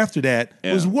came right after that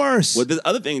was worse. Well, the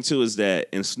other thing too is that,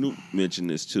 and Snoop mentioned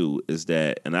this too, is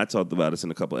that, and I talked about this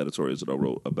in a couple of editorials that I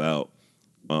wrote about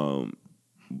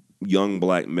young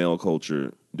black male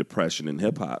culture, depression, and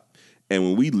hip hop. And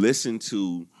when we listen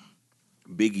to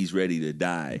Biggie's "Ready to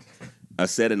Die," I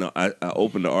said I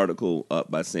opened the article up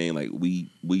by saying like we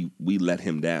let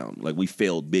him down, like we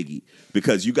failed Biggie,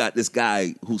 because you got this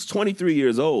guy who's 23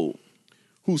 years old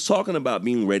who's talking about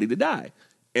being ready to die,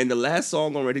 and the last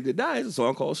song on "Ready to Die" is a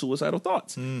song called "Suicidal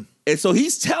Thoughts," and so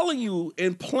he's telling you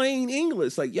in plain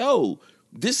English like, "Yo,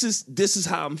 this is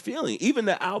how I'm feeling." Even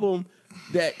the album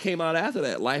that came out after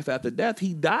that, "Life After Death,"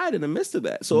 he died in the midst of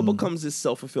that, so it becomes this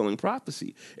self-fulfilling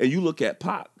prophecy. And you look at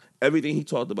Pac. Everything he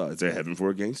talked about, is there heaven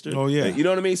for a gangster? Oh yeah, you know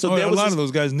what I mean. So there was a lot of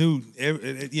those guys knew.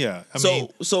 Yeah,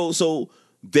 so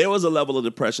there was a level of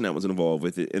depression that was involved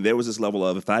with it, and there was this level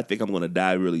of, if I think I'm going to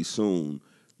die really soon,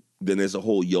 then there's a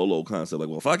whole YOLO concept. Like,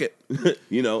 well, fuck it,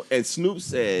 you know. And Snoop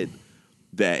said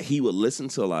that he would listen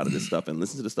to a lot of this stuff and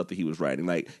listen to the stuff that he was writing.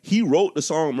 Like, he wrote the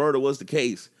song "Murder Was the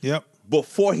Case." Yep.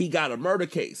 Before he got a murder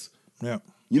case. Yep.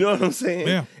 You know what I'm saying?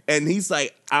 Yeah. And he's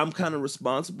like, I'm kind of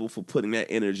responsible for putting that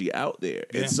energy out there.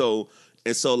 Yeah. And so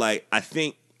like, I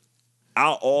think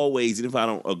I'll always, even if I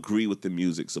don't agree with the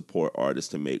music, support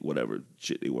artists to make whatever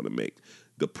shit they want to make.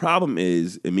 The problem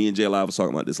is, and me and Jay Live was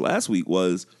talking about this last week,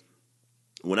 was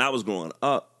when I was growing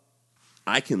up,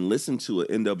 I can listen to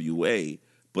an NWA,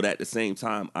 but at the same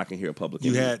time, I can hear a Public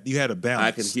Enemy. You had a balance.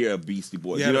 I can hear a Beastie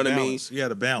Boys. You know what I mean? You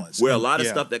had a balance. Where a lot of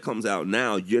stuff that comes out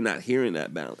now, you're not hearing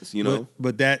that balance. You know.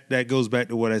 But that goes back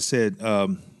to what I said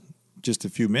just a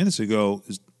few minutes ago.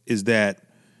 Is that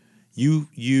you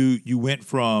went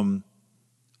from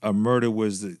a murder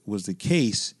was the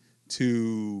case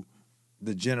to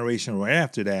the generation right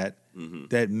after that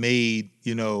that made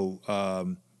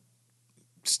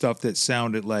stuff that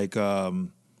sounded like.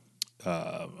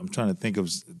 I'm trying to think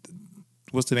of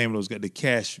what's the name of those guys, the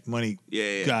Cash Money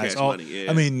guys. Cash Money, yeah.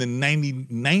 I mean, the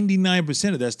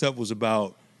 99% of that stuff was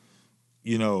about,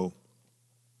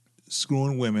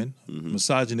 screwing women,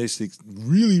 misogynistic,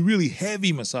 really, really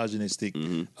heavy misogynistic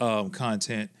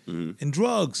content, and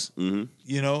drugs. I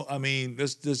mean,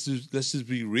 let's just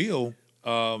be real.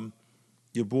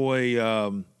 Your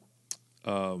boy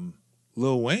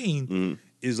Lil Wayne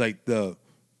is like the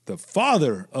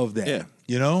father of that. Yeah.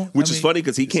 Which is funny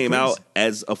because he came out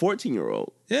as a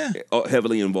 14-year-old. Yeah.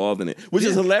 Heavily involved in it. Which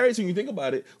is hilarious when you think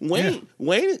about it.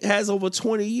 Wayne has over a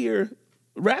 20-year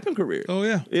rapping career. Oh,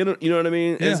 yeah. You know what I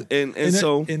mean? Yeah.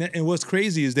 And what's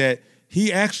crazy is that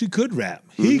he actually could rap.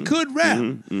 He could rap.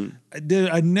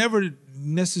 I never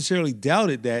necessarily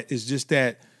doubted that. It's just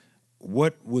that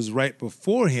what was right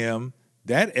before him,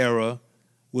 that era,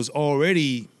 was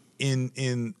already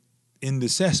in the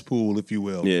cesspool, if you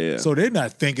will. Yeah. So they're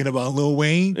not thinking about Lil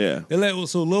Wayne. Yeah. They're like,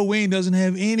 so Lil Wayne doesn't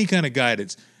have any kind of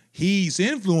guidance. He's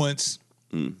influenced,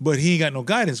 but he ain't got no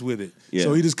guidance with it. Yeah.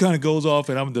 So he just kind of goes off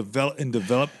and I'm develop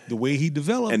the way he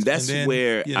developed. And that's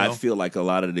where I feel like a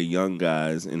lot of the young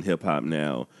guys in hip hop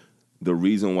now, the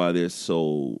reason why they're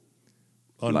so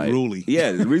unruly.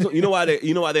 The reason you know why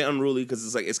they're unruly,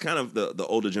 because it's kind of the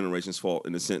older generation's fault,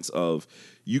 in the sense of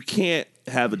you can't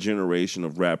have a generation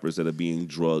of rappers that are being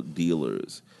drug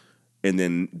dealers and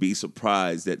then be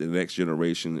surprised that the next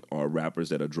generation are rappers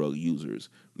that are drug users.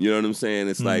 You know what I'm saying?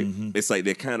 It's like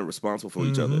they're kind of responsible for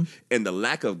each other. And the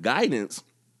lack of guidance,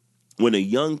 when a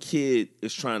young kid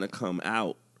is trying to come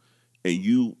out, and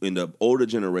you in the older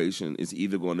generation is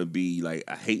either going to be like,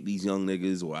 I hate these young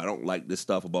niggas, or I don't like this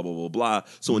stuff, or blah, blah, blah, blah.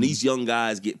 So when these young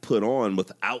guys get put on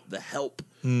without the help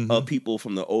of people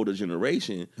from the older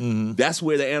generation, that's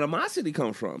where the animosity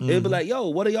comes from. It'll be like, yo,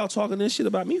 what are y'all talking this shit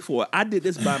about me for? I did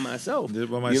this by myself.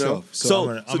 So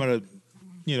I'm gonna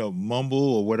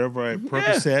mumble or whatever I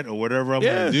Percocet or whatever I'm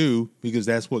gonna do, because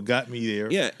that's what got me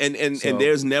there. Yeah, and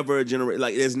there's never a generation,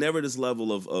 like there's never this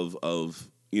level of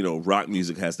rock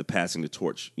music has the passing the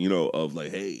torch, of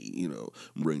like, hey,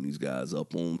 bring these guys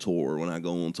up on tour. When I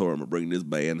go on tour, I'm gonna bring this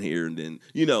band here, and then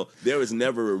there was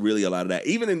never really a lot of that.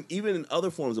 Even in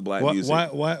other forms of black music.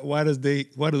 Why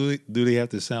do they have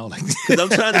to sound like that? Because I'm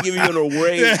trying to give you an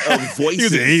array of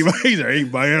voices. He's a hey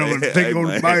man, I'm gonna take on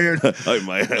the band.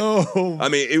 I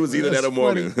mean, it was either that or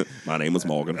Morgan. My name is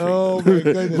Morgan Freeman. Oh my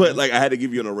goodness! But like, I had to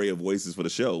give you an array of voices for the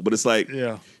show. But it's like,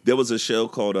 there was a show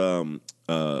called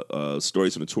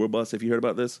Stories from the Tour Bus. Have you heard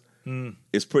about this?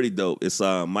 It's pretty dope. It's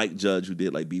Mike Judge, who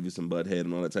did like Beavis and Butthead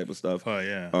and all that type of stuff. Oh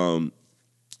yeah.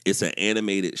 It's an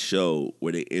animated show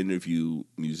where they interview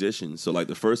musicians. So like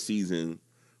the first season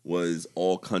was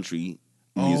all country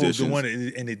musicians. The one,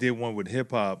 and they did one with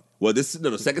hip hop. Well, the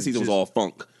second season was all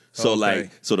funk. So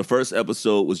so the first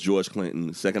episode was George Clinton.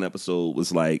 The second episode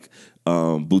was like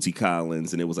Bootsy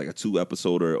Collins, and it was like a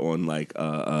 2-episoder on like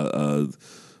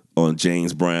on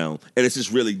James Brown, and it's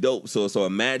just really dope. So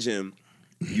imagine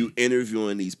you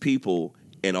interviewing these people,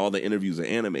 and all the interviews are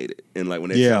animated, and like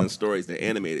when they're telling stories, they're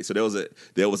animated. So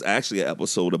there was actually an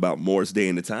episode about Morris Day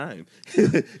and the Time.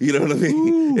 You know what I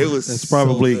mean? It was it's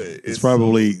probably so good. It's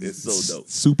probably it's so dope.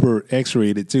 Super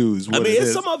X-rated too. Is what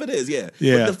some of it is, yeah.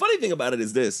 But the funny thing about it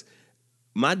is this: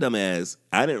 my dumb ass,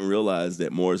 I didn't realize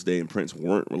that Morris Day and Prince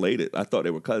weren't related. I thought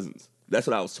they were cousins. That's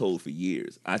what I was told for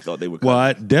years. I thought they were cousins. Well,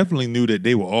 I definitely knew that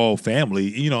they were all family.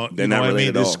 They're not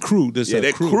related at all. This crew.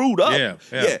 They're crewed up.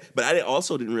 Yeah. But I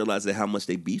also didn't realize how much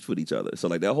they beefed with each other. So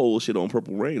like that whole shit on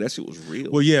Purple Rain, that shit was real.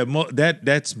 Well, yeah,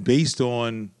 that's based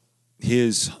on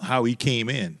how he came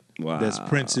in. Wow. That's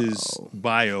Prince's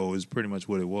bio is pretty much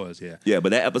what it was. Yeah. Yeah, but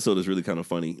that episode is really kind of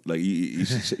funny. Like you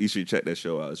should check that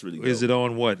show out. It's really good. Is it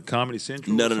on what? Comedy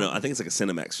Central? No. I think it's like a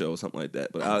Cinemax show or something like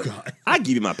that. But I'll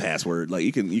give you my password. Like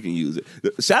you can use it.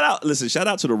 Shout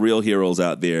out to the real heroes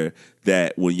out there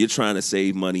that when you're trying to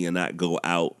save money and not go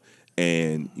out,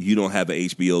 and you don't have an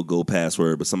HBO Go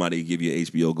password, but somebody give you an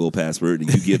HBO Go password,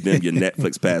 and you give them your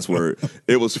Netflix password.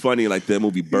 It was funny, like the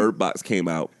movie Bird Box came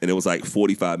out, and it was like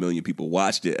 45 million people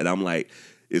watched it, and I'm like,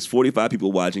 it's 45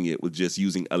 people watching it with just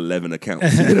using 11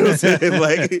 accounts. You know what I'm saying?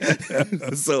 Like,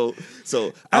 so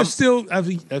I've still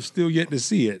yet to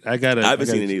see it. I haven't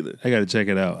seen it either. I gotta check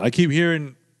it out. I keep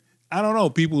hearing, I don't know,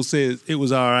 people say it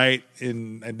was all right,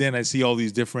 and then I see all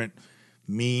these different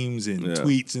memes and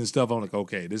tweets and stuff. I'm like,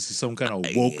 okay, this is some kind of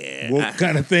woke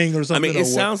kind of thing or something. I mean, it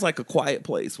sounds like A Quiet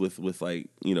Place with like,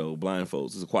 blind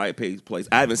folks. It's A Quiet Place.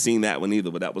 I haven't seen that one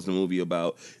either, but that was the movie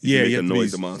about you make a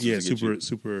noise the monsters. Yeah,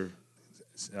 super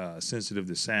sensitive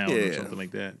to sound or something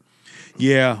like that.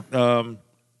 Yeah,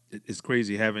 it's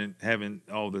crazy having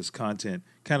all this content,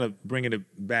 kind of bringing it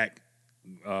back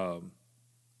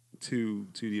to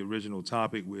the original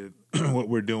topic with what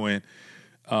we're doing.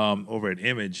 Over at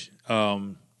Image,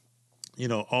 all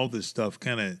this stuff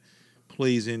kind of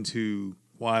plays into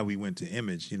why we went to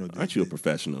Image. Aren't you a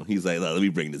professional? He's like, let me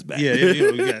bring this back.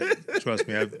 Yeah, trust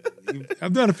me,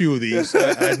 I've done a few of these.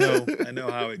 I know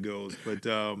how it goes, but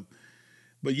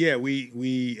yeah, we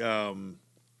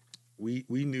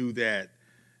knew that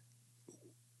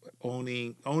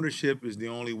ownership is the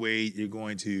only way you're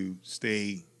going to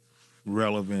stay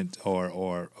relevant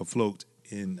or afloat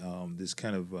in this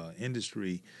kind of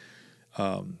industry,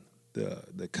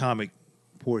 the comic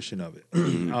portion of it.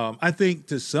 I think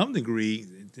to some degree,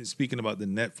 speaking about the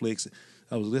Netflix,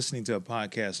 I was listening to a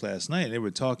podcast last night, and they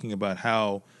were talking about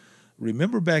how,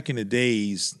 remember back in the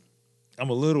days, I'm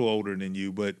a little older than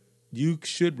you, but you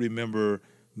should remember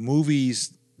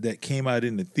movies that came out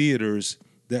in the theaters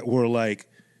that were like,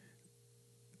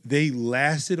 they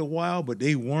lasted a while, but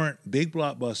they weren't big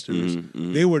blockbusters.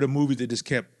 Mm-hmm. They were the movies that just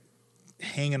kept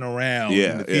hanging around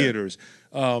in the theaters.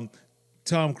 Tom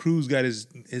Cruise got his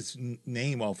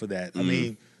name off of that. I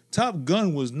mean, Top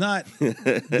Gun was not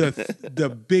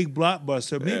the big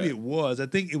blockbuster. Maybe it was. I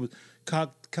think it was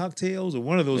Cocktails or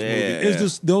one of those movies. It's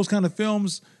just those kind of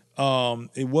films.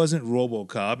 It wasn't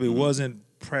RoboCop. It wasn't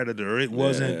Predator. It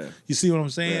wasn't. You see what I'm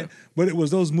saying? Yeah. But it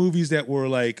was those movies that were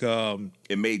like.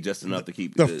 It made just enough to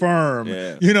keep the Firm.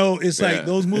 Yeah. It's like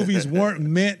those movies weren't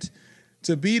meant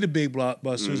to be the big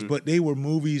blockbusters, but they were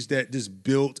movies that just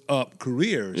built up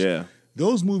careers. Yeah.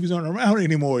 Those movies aren't around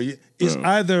anymore. It's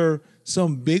either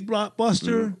some big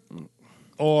blockbuster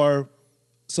or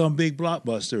some big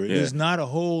blockbuster. Yeah. There's not a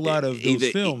whole lot of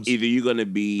those films. Either you're going to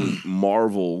be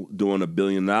Marvel doing $1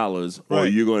 billion, or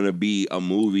you're going to be a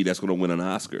movie that's going to win an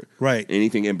Oscar. Right.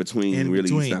 Anything in between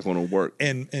is not going to work.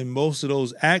 And most of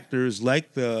those actors,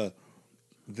 like the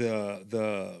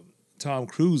Tom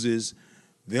Cruises,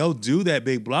 they'll do that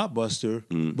big blockbuster,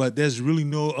 but there's really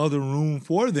no other room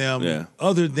for them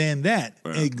other than that.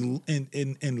 Right.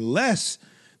 Unless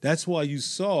that's why you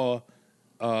saw,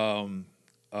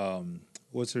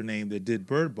 what's her name that did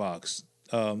Bird Box?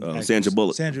 Sandra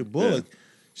Bullock. Sandra Bullock. Yeah.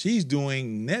 She's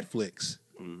doing Netflix,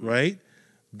 right?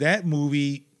 That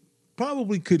movie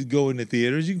probably could go in the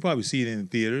theaters. You can probably see it in the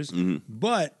theaters,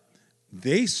 but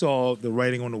they saw the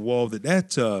writing on the wall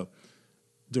that's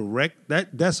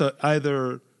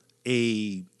either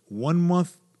a 1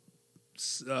 month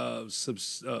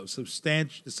Subscription or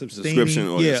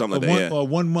something like that. Or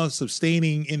 1 month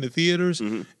sustaining in the theaters,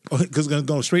 because it's going to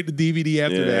go straight to DVD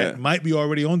after that. Might be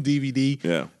already on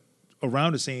DVD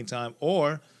around the same time,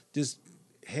 or just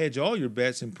hedge all your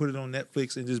bets and put it on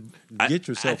Netflix and just get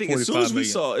yourself. I think as soon as we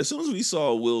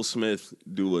saw Will Smith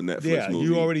do a Netflix movie,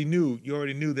 you already knew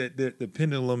that the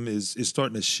pendulum is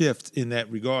starting to shift in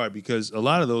that regard, because a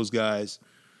lot of those guys,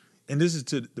 and this is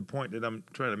to the point that I'm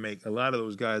trying to make, a lot of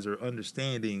those guys are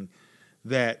understanding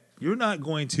that you're not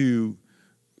going to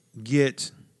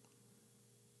get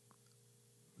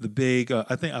the big.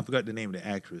 I forgot the name of the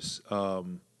actress.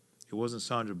 It wasn't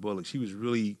Sandra Bullock. She was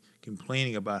really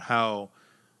complaining about how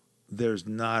there's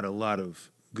not a lot of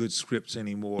good scripts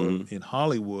anymore in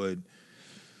Hollywood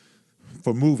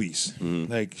for movies.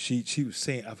 Like she was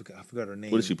saying, I forgot her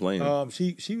name. What is she playing?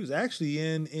 She was actually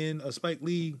in a Spike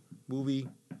Lee movie.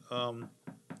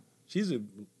 She's a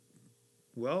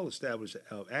well-established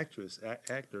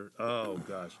actor. Oh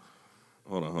gosh.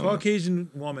 Hold on.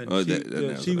 Caucasian woman. Oh,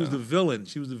 she was the villain.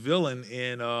 She was the villain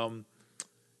in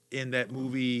that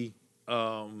movie.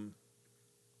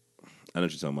 I know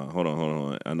what you're talking about. Hold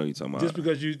on. I know you're talking about. Just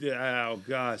because you did, oh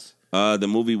gosh. The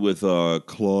movie with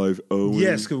Clive Owen.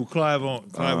 Yes, Clive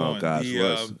Owen. Oh gosh,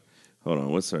 hold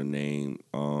on. What's her name?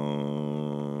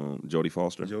 Jodie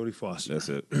Foster. Jodie Foster. That's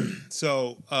it.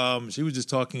 So she was just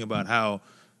talking about how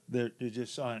there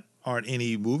just aren't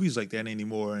any movies like that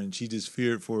anymore, and she just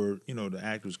feared for the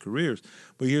actors' careers.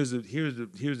 But here's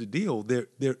the deal.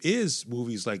 There is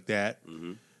movies like that.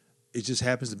 It just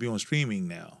happens to be on streaming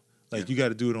now. Like you got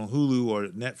to do it on Hulu or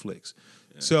Netflix.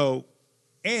 Yeah. So,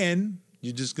 and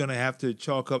you're just gonna have to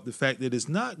chalk up the fact that it's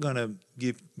not gonna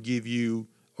give you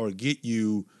or get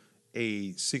you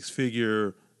a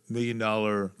 $6-figure $1 million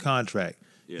contract.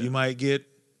 Yeah. You might get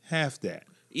half that.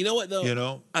 You know what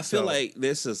though? I feel like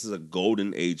this is a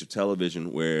golden age of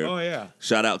television where.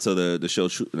 Shout out to the show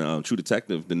True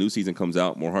Detective. The new season comes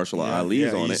out. Mahershala Ali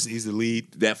is on it. He's the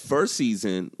lead. That first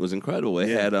season was incredible. It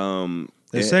had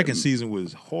The second season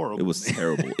was horrible. It was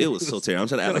terrible. It was so terrible. I'm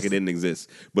trying to act like it didn't exist,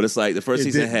 but it's like the first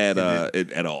season had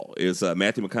it at all. It was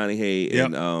Matthew McConaughey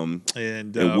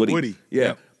and Woody. Yeah,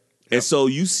 yep. And so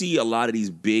you see a lot of these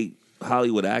big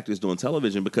Hollywood actors doing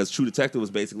television because True Detective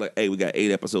was basically like, hey, we got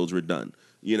 8 episodes, we're done.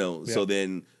 So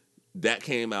then that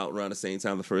came out around the same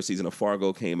time the first season of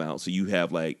Fargo came out. So you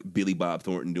have like Billy Bob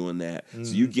Thornton doing that.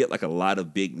 So you get like a lot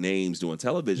of big names doing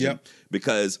television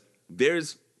because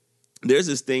there's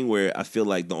this thing where I feel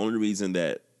like the only reason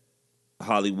that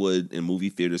Hollywood and movie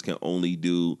theaters can only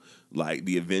do like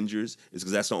the Avengers is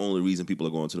because that's the only reason people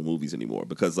are going to the movies anymore.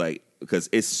 Because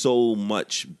it's so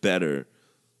much better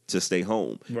to stay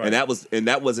home, right. and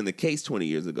that wasn't the case 20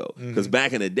 years ago. Because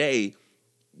back in the day,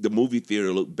 the movie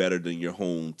theater looked better than your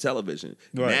home television.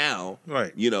 Right. Now,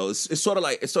 right. It's sort of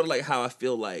like how I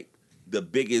feel like the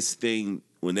biggest thing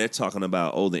when they're talking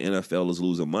about the NFL is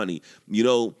losing money.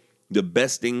 The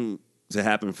best thing to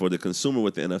happen for the consumer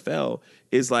with the NFL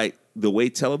is like the way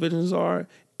televisions are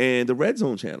and the Red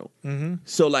Zone channel.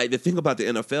 So like the thing about the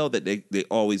NFL that they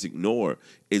always ignore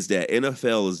is that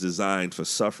NFL is designed for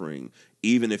suffering,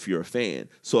 even if you're a fan.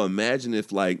 So imagine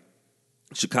if like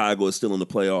Chicago is still in the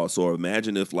playoffs, or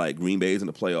imagine if like Green Bay is in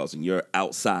the playoffs and you're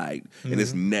outside and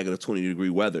it's negative 20-degree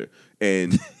weather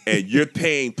and you're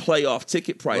paying playoff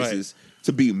ticket prices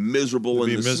to be miserable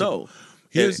in the snow.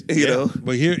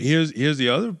 But here's the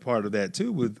other part of that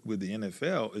too with the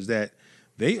NFL is that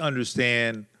they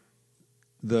understand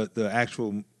the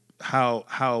actual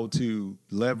how to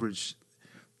leverage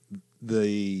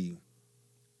the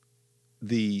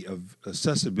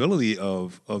accessibility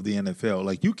of the NFL.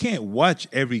 Like you can't watch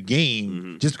every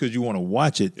game just because you want to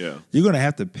watch it. Yeah. You're going to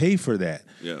have to pay for that.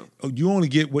 Yeah. You only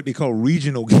get what they call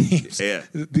regional games. Yeah.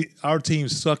 Our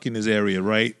teams suck in this area,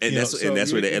 right? And that's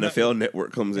where the NFL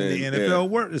Network comes in. The NFL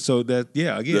works. So that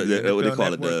again, what they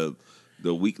call it,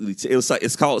 the weekly.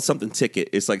 It's called something ticket.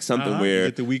 It's like something where you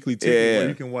get the weekly ticket where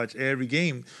you can watch every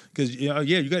game because you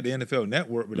got the NFL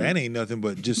Network, but that ain't nothing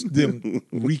but just them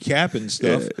recapping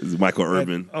stuff. It's Michael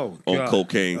Irvin on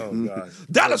cocaine. Oh gosh.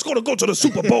 Dallas gonna go to the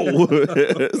Super Bowl.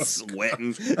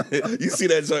 Sweating. You see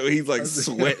that joint where he's like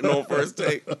sweating on first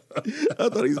take? I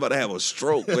thought he was about to have a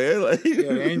stroke, man. Like,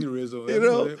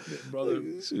 aneurysm, brother.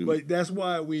 Shoot. But that's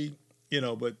why we,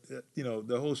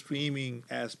 the whole streaming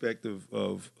aspect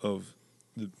of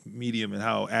the medium and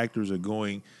how actors are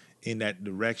going in that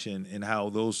direction and how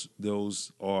those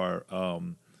are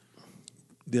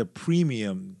they're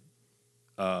premium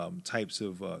types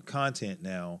of content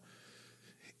now.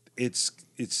 It's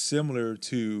similar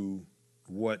to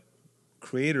what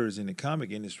creators in the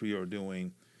comic industry are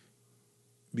doing.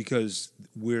 because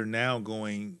we're now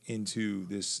going into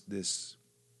this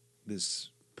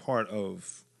part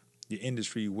of the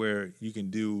industry where you can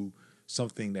do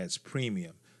something that's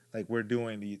premium. Like we're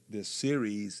doing this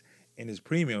series and it's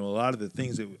premium. A lot of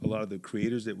the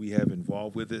creators that we have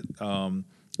involved with it, a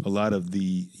lot of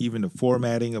even the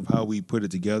formatting of how we put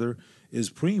it together is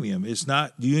premium. It's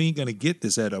not, you ain't gonna get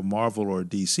this at a Marvel or a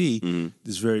DC.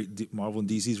 Marvel and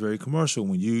DC is very commercial.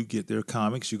 When you get their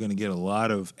comics, you're gonna get a lot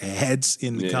of ads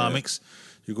in the comics.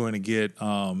 You're going to get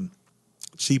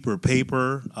cheaper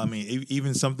paper. I mean,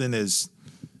 even something as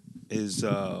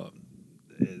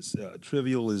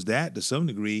trivial as that, to some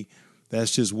degree,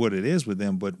 that's just what it is with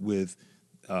them. But with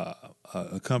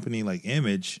a company like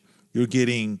Image, you're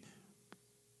getting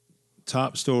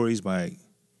top stories by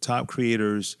top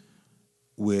creators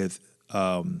with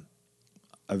a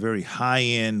very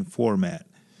high-end format.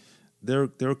 There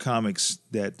are comics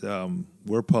that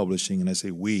we're publishing, and I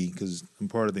say we because I'm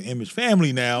part of the Image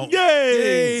family now.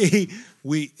 Yay!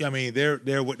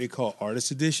 They're what they call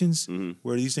artist editions,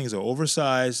 where these things are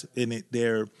oversized and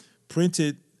they're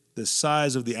printed the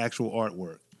size of the actual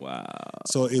artwork. Wow!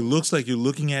 So it looks like you're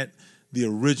looking at the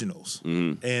originals,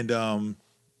 and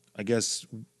I guess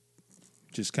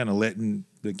just kind of letting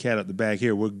the cat out the bag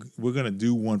here. We're gonna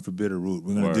do one for Bitterroot.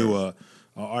 We're gonna do a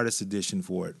artist edition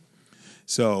for it.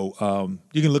 So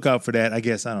you can look out for that. I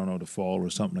guess, I don't know, the fall or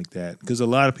something like that, because a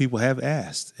lot of people have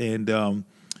asked, and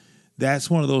that's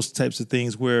one of those types of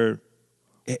things where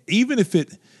even if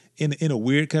it in a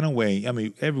weird kind of way, I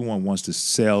mean, everyone wants to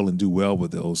sell and do well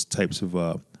with those types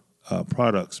of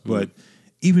products, but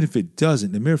even if it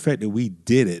doesn't, the mere fact that we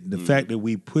did it, the fact that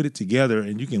we put it together,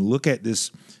 and you can look at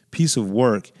this piece of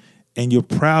work and you're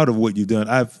proud of what you've done.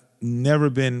 I've never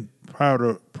been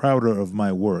prouder of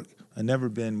my work. I've never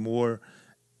been more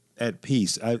at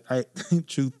peace. I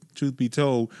truth be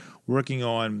told, working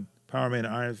on Power Man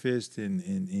and Iron Fist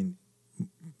and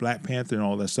Black Panther and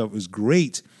all that stuff was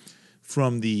great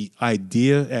from the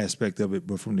idea aspect of it,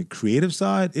 but from the creative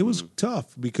side, it was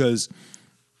tough because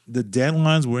the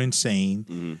deadlines were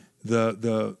insane.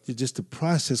 The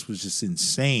process was just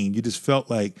insane. You just felt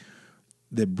like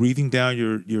that breathing down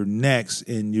your necks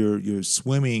and you're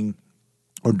swimming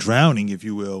or drowning, if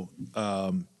you will,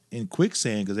 in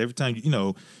quicksand, because every time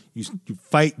you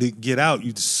fight to get out,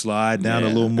 you just slide down a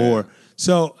little more.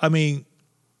 So I mean,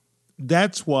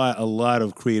 that's why a lot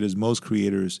of creators, most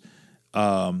creators,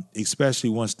 especially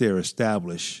once they're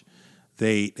established,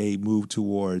 they move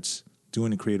towards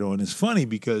doing the creator. And it's funny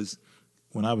because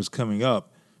when I was coming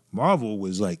up, Marvel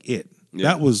was like it. Yeah.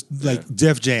 That was like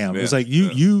Def Jam. Yeah. It's like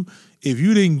you if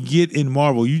you didn't get in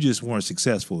Marvel, you just weren't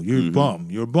successful. You're a bum.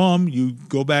 You're a bum. You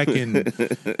go back and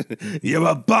you're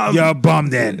a bum. You're a bum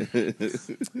then.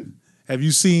 Have you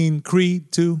seen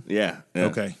Creed 2? Yeah.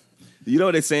 Okay. You know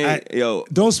what they're saying?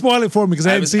 Don't spoil it for me because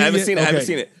I haven't seen it. I haven't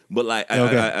seen it. But like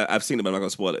I've seen it, but I'm not gonna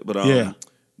spoil it. But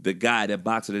the guy, that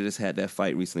boxer that just had that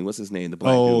fight recently, what's his name? The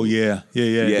black dude. Yeah.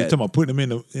 You're talking about putting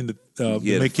him in the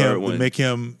make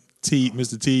him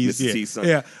Mr. T's. Mr. T's son.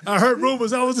 Yeah. I heard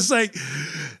rumors. I was just like,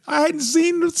 I hadn't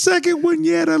seen the second one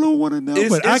yet. I don't want to know.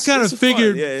 But I kind of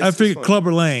figured,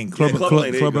 Clubber Lang.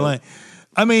 Clubber Lang.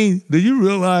 I mean, do you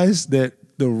realize that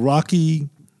the Rocky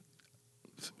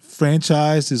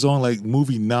franchise is on like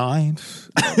movie 9?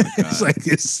 It's like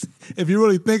if you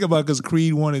really think about it, because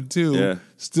Creed 1 and 2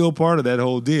 still part of that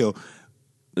whole deal.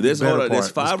 There's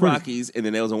 5 Rockies, and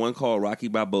then there was one called Rocky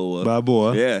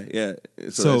Balboa. Yeah.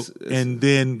 So and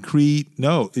then Creed.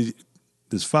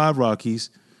 There's 5 Rockies.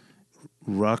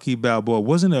 Rocky Balboa.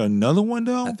 Wasn't there another one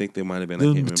though? I think there might have been.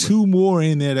 There were 2 more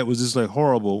in there that was just like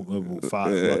horrible.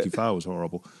 Rocky 5 was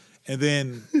horrible, and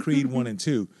then Creed 1 and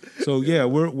 2. So yeah,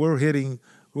 we're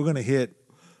gonna hit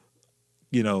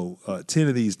 10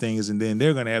 of these things, and then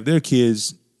they're gonna have their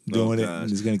kids doing it,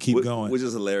 and it's gonna keep going. Which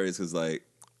is hilarious because like,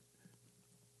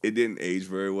 it didn't age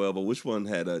very well, but which one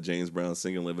had James Brown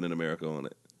singing "Living in America" on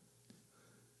it?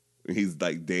 He's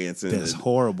like dancing. That's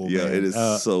horrible. Yeah, man. it is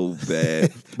so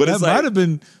bad. But that might have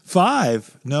been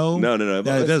 5. No.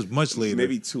 That's much later.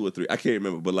 Maybe 2 or 3. I can't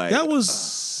remember. But like that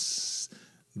was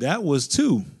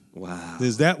 2. Wow.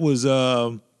 That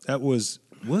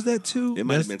was that 2? It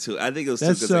might have been 2. I think it was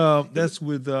 2. That's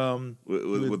with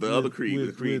the other Creed,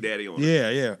 with Creed Daddy on it.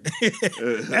 Yeah.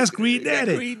 That's Creed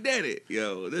Daddy. Creed Daddy.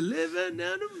 Yo, the living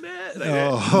down the mat.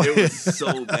 Like it was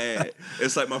so bad.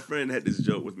 It's like my friend had this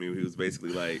joke with me. He was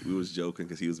basically like, we was joking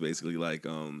because he was basically like,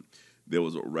 there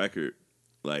was a record,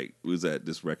 like we was at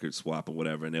this record swap or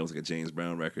whatever, and there was like a James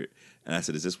Brown record, and I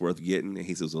said, "Is this worth getting?" And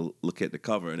he says, "Well, look at the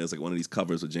cover," and it was like one of these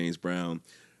covers with James Brown.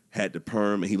 Had the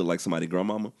perm and he looked like somebody's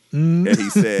grandmama. And he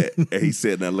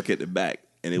said, now look at the back.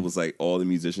 and it was like all the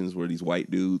musicians were these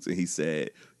white dudes, and he said,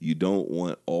 "You don't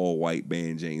want all white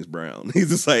band James Brown." He's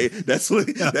just like, that's when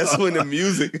the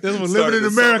music. That's when living in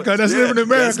America. That's living in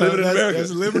America. That's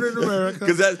living in America.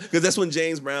 Because that's when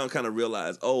James Brown kind of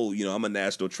realized, oh, I'm a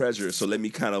national treasure, so let me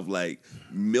kind of like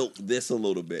milk this a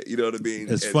little bit. You know what I mean?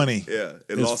 It's funny. Yeah,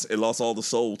 it lost all the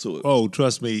soul to it. Oh,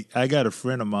 trust me, I got a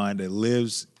friend of mine that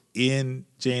lives in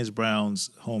James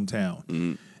Brown's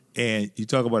hometown, and you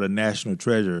talk about a national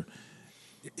treasure.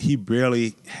 He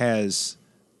barely has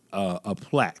a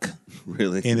plaque,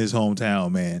 really, in his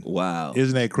hometown. Man, wow,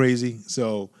 isn't that crazy?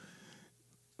 So,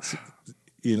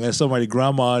 unless somebody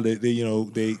grandma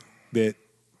that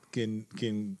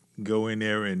can go in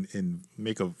there and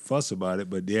make a fuss about it,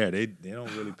 but yeah, they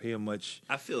don't really pay him much.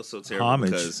 I feel so terrible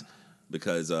homage.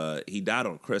 because he died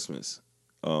on Christmas.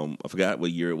 I forgot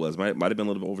what year it was. Might have been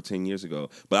a little bit over 10 years ago.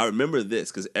 But I remember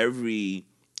this because every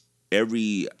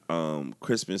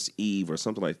Christmas Eve or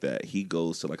something like that, he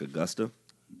goes to like Augusta,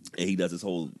 and he does this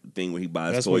whole thing where he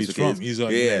buys toys for kids. He's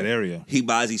like in that area. He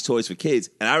buys these toys for kids,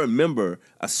 and I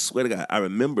swear to God, I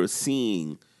remember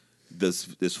seeing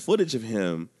this footage of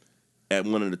him at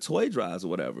one of the toy drives or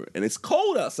whatever, and it's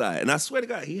cold outside, and I swear to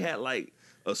God, he had like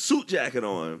a suit jacket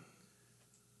on,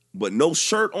 but no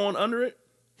shirt on under it.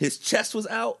 His chest was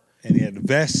out. And he had the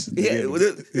vest. Yeah,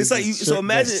 it's like so.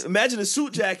 Imagine a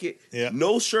suit jacket,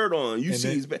 no shirt on. You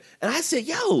see his back, and I said,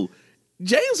 "Yo,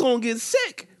 James gonna get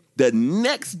sick." The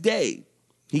next day,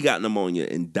 he got pneumonia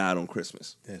and died on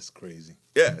Christmas. That's crazy.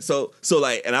 Yeah, so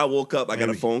like, and I woke up. I got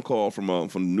a phone call from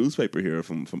the newspaper here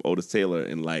from Otis Taylor,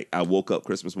 and like, I woke up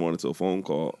Christmas morning to a phone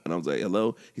call, and I was like,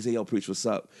 "Hello." He said, "Yo, preach, what's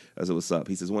up?" I said, "What's up?"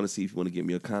 He says, "Want to see if you want to give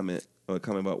me a comment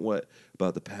about what?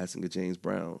 About the passing of James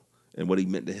Brown and what he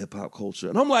meant to hip hop culture."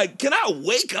 And I'm like, "Can I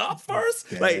wake up first?"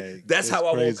 Dang, like that's how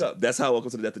I crazy. woke up. That's how I woke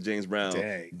up to the death of James Brown,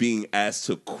 Dang. being asked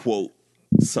to quote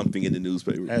something in the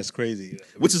newspaper. That's crazy.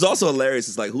 Which is also hilarious.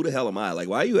 It's like, who the hell am I? Like,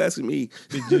 why are you asking me?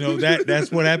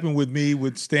 That's what happened with me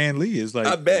with Stan Lee. It's like,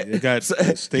 I bet. You got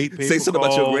state paper. Say something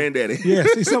about your granddaddy. Yeah,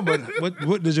 say something about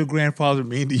what does your grandfather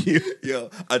mean to you? Yo,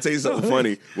 I'll tell you something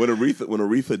funny. When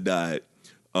Aretha died,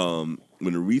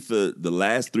 the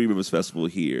last Three Rivers Festival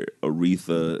here,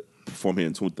 Aretha performed here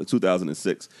in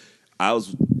 2006. I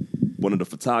was one of the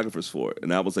photographers for it,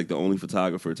 and I was like the only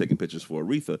photographer taking pictures for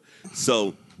Aretha.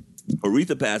 So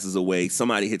Aretha passes away.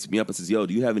 Somebody hits me up and says, "Yo,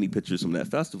 do you have any pictures from that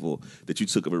festival that you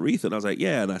took of Aretha?" And I was like,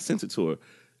 "Yeah," and I sent it to her.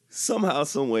 Somehow,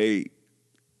 some way,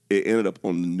 it ended up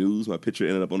on the news. My picture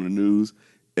ended up on the news,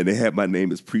 and they had my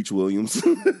name as Preach Williams.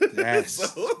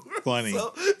 That's funny.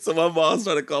 So my mom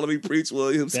started calling me Preach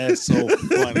Williams. That's so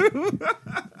funny.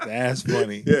 That's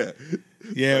funny. Yeah.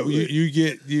 Yeah,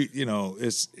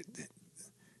 it's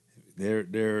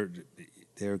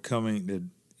they're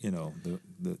coming.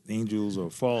 The angels are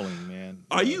falling, man.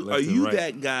 Are you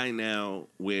that guy now?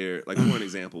 Where, like, for an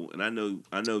example, and I know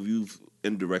you've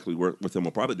indirectly worked with him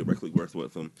or probably directly worked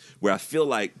with him. Where I feel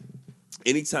like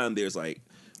anytime there's like,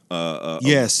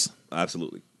 yes,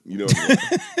 absolutely. You know what I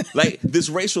mean? Like this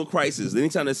racial crisis,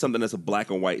 anytime there's something that's a black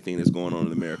and white thing that's going on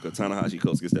in America, Ta-Nehisi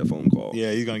Coates gets that phone call.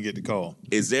 Yeah, he's gonna get the call.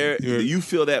 Do you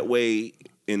feel that way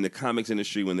in the comics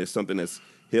industry when there's something that's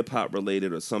hip hop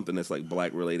related or something that's like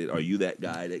black related? Are you that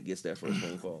guy that gets that first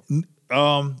phone call?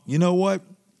 You know what?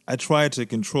 I try to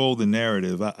control the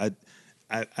narrative.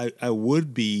 I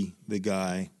would be the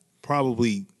guy,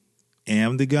 probably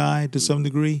am the guy to some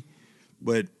degree,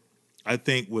 but I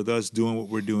think with us doing what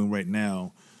we're doing right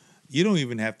now, you don't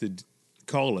even have to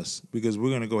call us because we're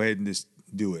going to go ahead and just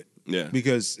do it. Yeah.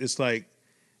 Because it's like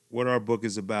what our book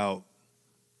is about,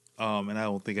 and I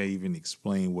don't think I even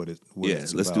explained what it's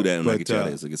let's about. do that and get you out of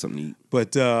here so get something to eat.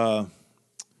 But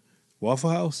Waffle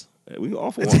House? We can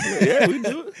offer Waffle House. Yeah, we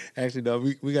can do it. Actually, no,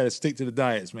 we got to stick to the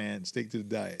diets, man. Stick to the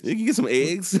diets. You can get some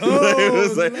eggs.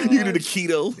 Oh, you can do the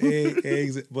keto.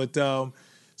 Eggs. But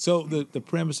so the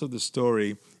premise of the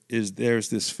story is there's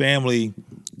this family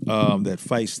that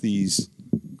fights these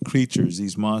creatures,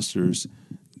 these monsters,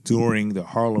 during the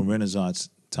Harlem Renaissance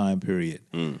time period.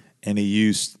 And they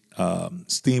used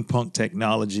steampunk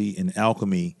technology and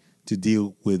alchemy to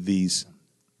deal with these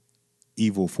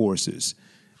evil forces.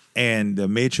 And the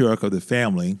matriarch of the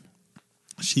family,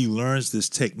 she learns this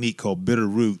technique called bitter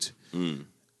root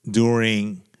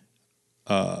during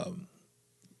the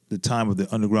time of the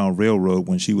Underground Railroad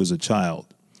when she was a child.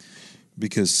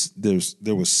 Because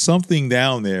there was something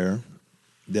down there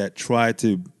that tried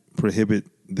to prohibit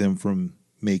them from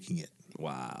making it.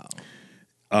 Wow.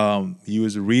 You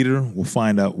as a reader will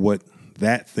find out what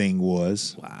that thing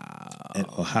was. Wow. And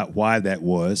why that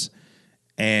was,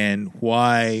 and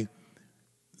why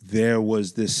there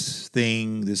was this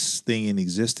thing in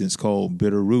existence called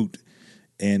bitter root,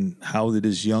 and how did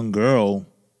this young girl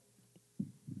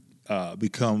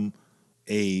become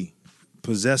a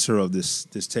possessor of this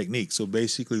technique. So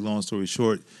basically, long story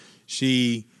short,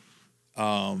 she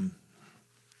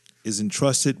is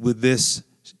entrusted with this.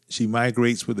 She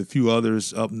migrates with a few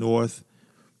others up north.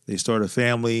 They start a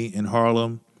family in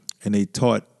Harlem, and they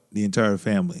taught the entire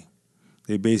family.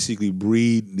 They basically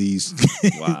breed these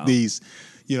Wow. these,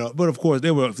 But of course,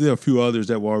 there were a few others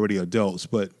that were already adults,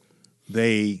 but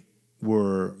they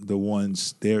were the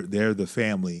ones. They're the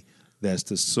family that's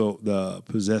the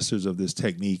possessors of this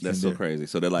technique. That's so crazy.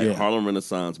 So they're like Harlem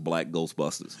Renaissance Black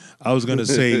Ghostbusters. I was gonna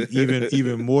say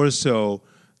even more so.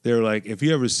 They're like, if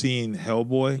you ever seen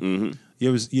Hellboy,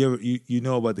 you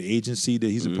know about the agency that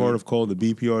he's a part of called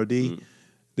the BPRD.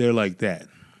 They're like that.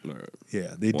 Right.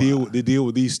 Yeah, they deal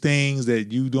with these things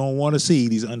that you don't want to see,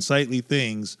 these unsightly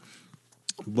things.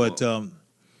 But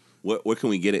where can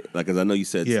we get it? Like, because I know you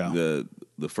said the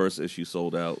first issue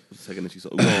sold out, the second issue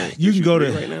sold out. You can go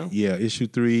to right now. Yeah, issue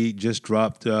 3 just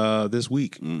dropped this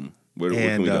week. Where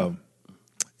can we go?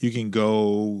 You can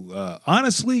go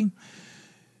honestly.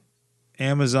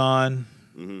 Amazon,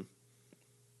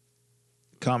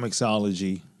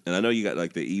 Comixology. And I know you got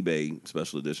like the eBay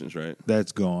special editions, right?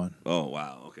 That's gone. Oh,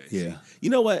 wow. Okay. Yeah. See,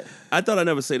 you know what? I thought I'd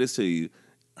never say this to you,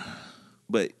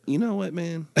 but you know what,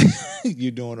 man? You're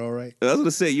doing all right. I was going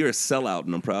to say you're a sellout,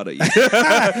 and I'm proud of you.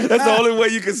 That's the only way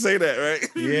you can say that, right?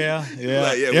 Yeah.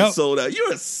 Like, we sold out.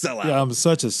 You're a sellout. Yeah, I'm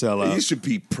such a sellout. You should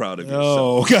be proud of yourself.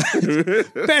 Oh, God.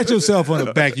 Pat yourself on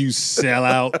the back, you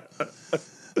sellout.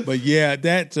 But yeah,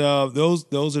 that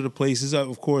those are the places.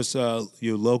 Of course,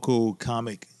 your local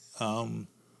comic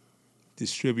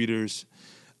distributors.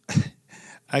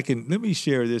 Let me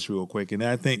share this real quick, and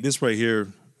I think this right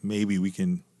here, maybe we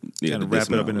can kind of wrap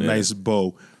it up in a nice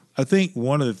bow. I think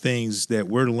one of the things that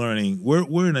we're learning,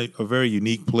 we're in a very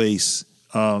unique place,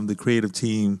 the creative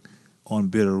team on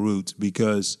Bitter Roots,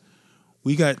 because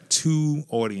we got two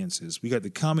audiences. We got the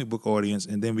comic book audience,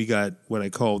 and then we got what I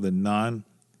call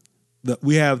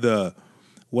we have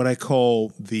what I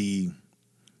call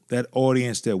that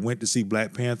audience that went to see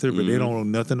Black Panther, but they don't know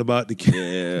nothing about the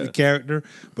character,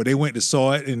 but they went to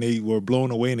saw it and they were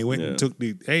blown away, and they went and took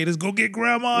hey, let's go get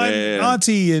grandma and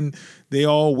auntie, and they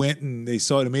all went and they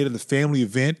saw it and made it a family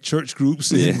event, church groups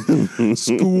and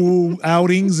school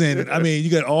outings, and I mean,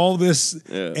 you got all this,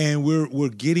 and we're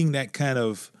getting that kind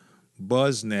of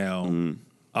buzz now.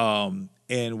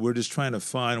 And we're just trying to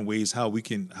find ways how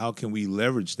can we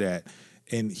leverage that.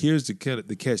 And here's the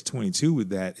catch-22 with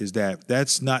that is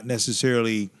that's not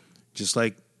necessarily just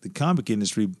like the comic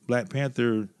industry. Black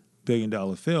Panther, $1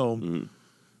 billion film,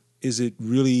 is it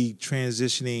really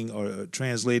transitioning or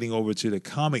translating over to the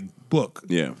comic book?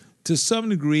 Yeah. To some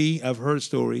degree, I've heard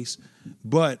stories,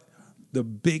 but the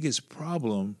biggest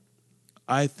problem,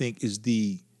 I think, is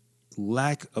the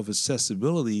lack of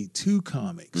accessibility to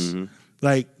comics.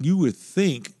 Like, you would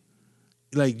think,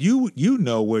 like, you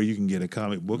know where you can get a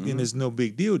comic book, and it's no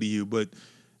big deal to you. But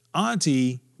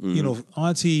Auntie, Karen,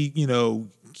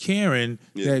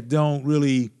 that don't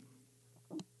really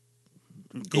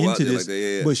into this,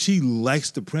 like but she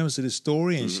likes the premise of the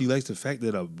story, and she likes the fact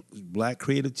that a Black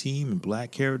creative team and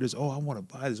Black characters. Oh, I want to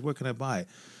buy this. Where can I buy it?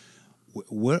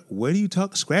 Where do you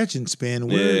talk? Scratch and spin.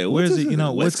 Where's it? What's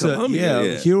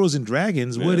Heroes and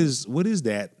Dragons? Yeah. What is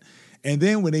that? And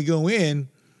then when they go in,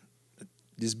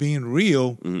 just being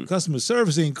real, customer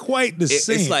service ain't quite the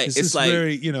same. It's like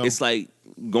very, it's like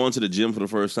going to the gym for the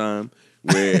first time,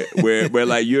 where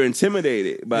like you're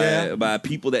intimidated by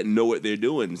people that know what they're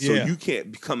doing, so you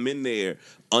can't come in there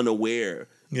unaware.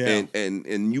 Yeah.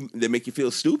 And they make you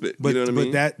feel stupid. But, you know what I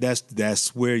mean? But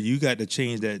that's where you got to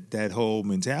change that whole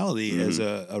mentality as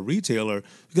a retailer,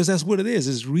 because that's what it is.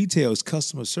 It's retail, it's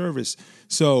customer service.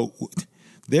 So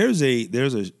there's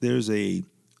a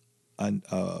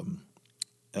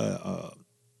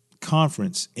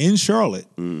conference in Charlotte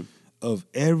of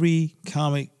every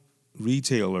comic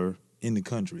retailer in the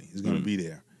country is going to be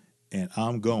there, and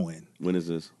I'm going. When is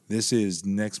this? This is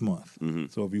next month.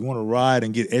 So if you want to ride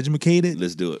and get educated,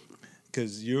 let's do it.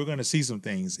 Because you're going to see some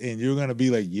things, and you're going to be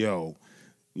like, yo,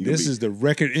 this is the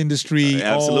record industry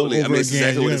absolutely. all over it's again.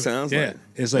 exactly what it sounds like.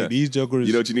 It's like these jokers.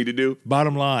 You know what you need to do?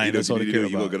 Bottom line, that's all they care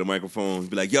about. You go get a microphone,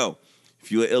 be like, yo,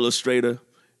 if you're an illustrator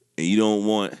and you don't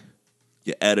want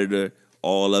your editor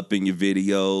all up in your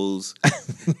videos,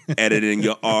 editing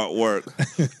your artwork,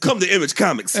 come to Image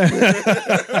Comics.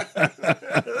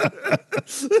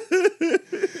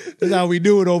 That's how we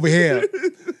do it over here.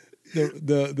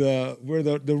 We're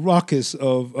the ruckus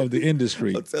of the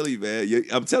industry. I'm telling you, man.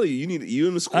 I'm telling you, you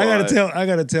in the squad. I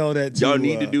gotta tell that. Y'all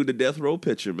need to do the Death Row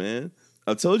picture, man.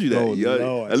 I told you that. Oh, Yo,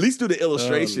 Lord. at least do the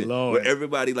illustration Lord. where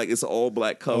everybody like it's all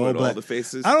black cover and all the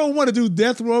faces. I don't want to do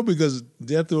Death Row because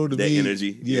Death Row to that me,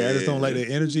 energy. Yeah, I just don't like that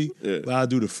energy. Yeah. But I'll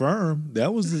do The Firm.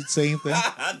 That was the same thing.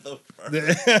 The Firm.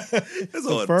 That's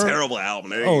a terrible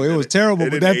album. It was terrible.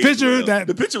 But that picture,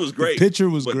 the picture was great. The picture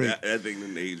was but great. That thing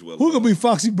didn't age well. Who gonna be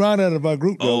Foxy Brown out of our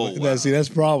group though? Oh, wow. See, that's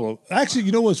the problem. Actually,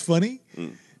 you know what's funny?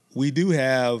 We do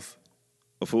have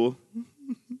a fool.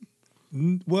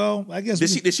 Well, I guess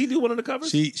did she do one of the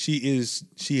covers?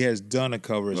 She has done a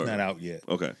cover. It's not out yet.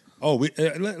 Okay. Oh,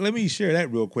 let me share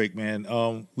that real quick,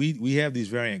 man. We have these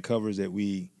variant covers that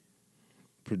we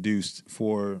produced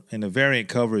for, and the variant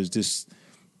cover is just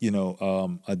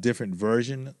a different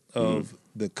version of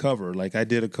the cover. Like I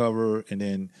did a cover, and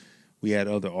then we had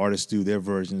other artists do their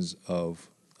versions of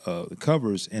the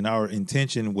covers, and our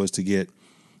intention was to get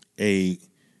a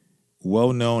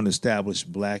well-known,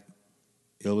 established black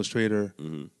illustrator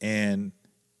and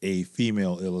a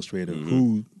female illustrator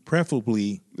who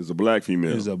preferably is a black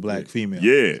female.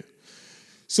 Yeah.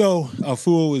 So a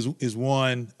fool is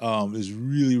one this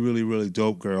really, really, really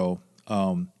dope girl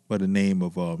by the name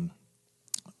of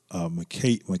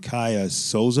Micaiah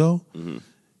Sozo.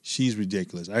 She's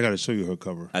ridiculous. I got to show you her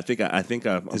cover. I think I'm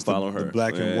following her. The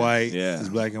black and white. Yeah. It's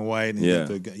black and white. And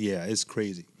it's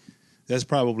crazy. That's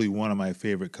probably one of my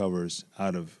favorite covers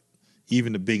out of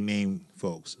even the big name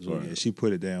folks. So yeah, she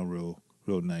put it down real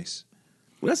nice.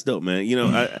 Well, that's dope,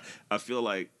 man. I feel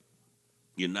like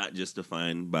you're not just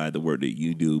defined by the work that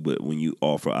you do, but when you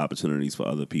offer opportunities for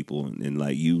other people and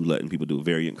like you letting people do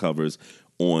variant covers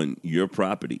on your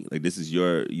property, like this is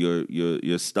your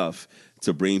stuff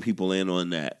to bring people in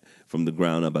on that from the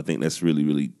ground up. I think that's really,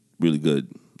 really, really good.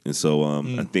 And so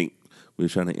I think we're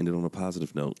trying to end it on a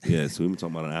positive note. Yeah, so we've been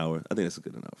talking about an hour. I think that's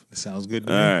good enough. It sounds good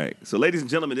to me. All right. So, ladies and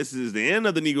gentlemen, this is the end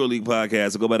of the Negro League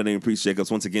podcast. I go by the name of Priest Jacobs.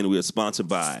 Once again, we are sponsored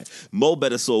by Mo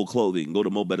Better Soul Clothing. Go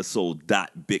to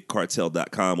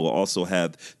mobettersoul.bigcartel.com. We'll also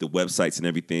have the websites and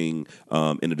everything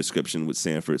in the description with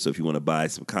Sanford. So if you want to buy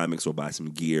some comics or buy some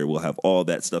gear, we'll have all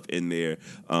that stuff in there.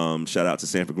 Shout out to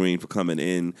Sanford Greene for coming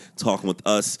in, talking with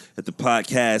us at the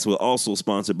podcast. We're also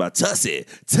sponsored by Tussie.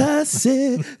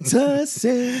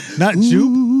 Not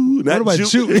Jupe. What about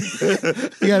Jupe?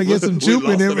 You got to get some Jupe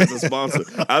in there. As a sponsor.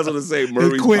 I was going to say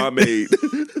Murray's Pomade.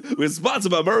 We're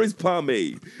sponsored by Murray's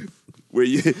Pomade. Where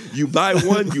you buy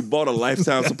one, you bought a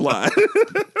lifetime supply.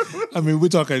 I mean, we're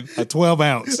talking a 12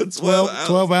 ounce.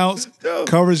 12 ounce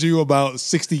covers you about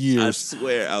 60 years. I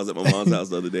swear, I was at my mom's house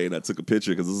the other day and I took a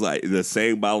picture because it's like the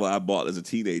same bottle I bought as a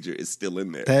teenager is still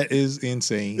in there. That is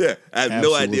insane. Yeah, I have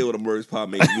no idea what a Murray's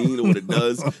Pomade means or what it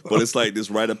does, but it's like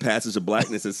this rite of passage of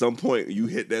blackness. At some point, you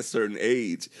hit that certain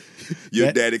age,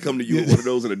 your daddy come to you with one of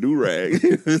those in a do-rag.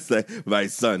 It's like, my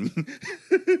son,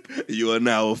 you are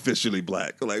now officially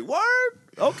black. I'm like, what?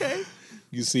 Okay.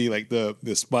 You see, like the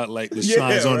spotlight that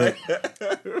shines on it.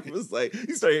 It's like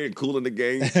you start hearing "Cool in the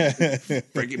Gang,"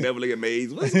 Frankie Beverly and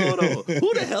Maze. What's going on?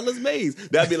 Who the hell is Maze?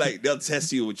 That'd be like they'll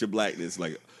test you with your blackness.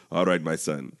 Like, all right, my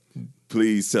son,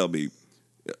 please tell me,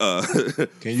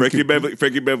 Frankie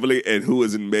Beverly, and who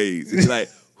is in Maze? It's like,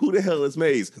 who the hell is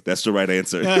Maze? That's the right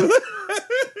answer.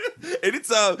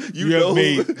 Anytime you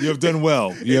have done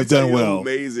well. You have done well. Who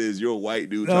Maze is, you're a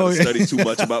white dude trying to study too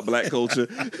much about black culture.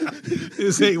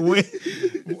 This ain't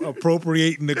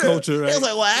appropriating the culture. Right? It's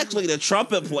like, well, actually, the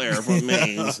trumpet player from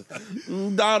Maze,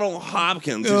 Donald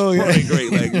Hopkins, is pretty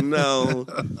great. Like, no,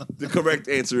 the correct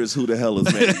answer is who the hell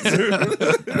is Maze?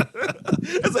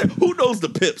 It's like, who knows the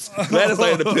Pips? Glad it's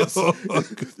like the Pips.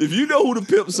 If you know who the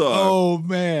Pips are, oh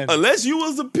man, unless you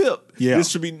was a Pip, there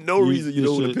should be no reason you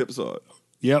know who the Pips are.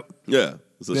 Yep. Yeah.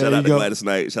 So shout out to Gladys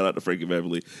Knight. Shout out to Frankie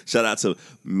Beverly. Shout out to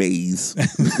Maze.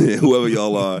 Whoever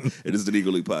y'all are. It is the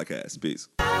Negro League Podcast. Peace.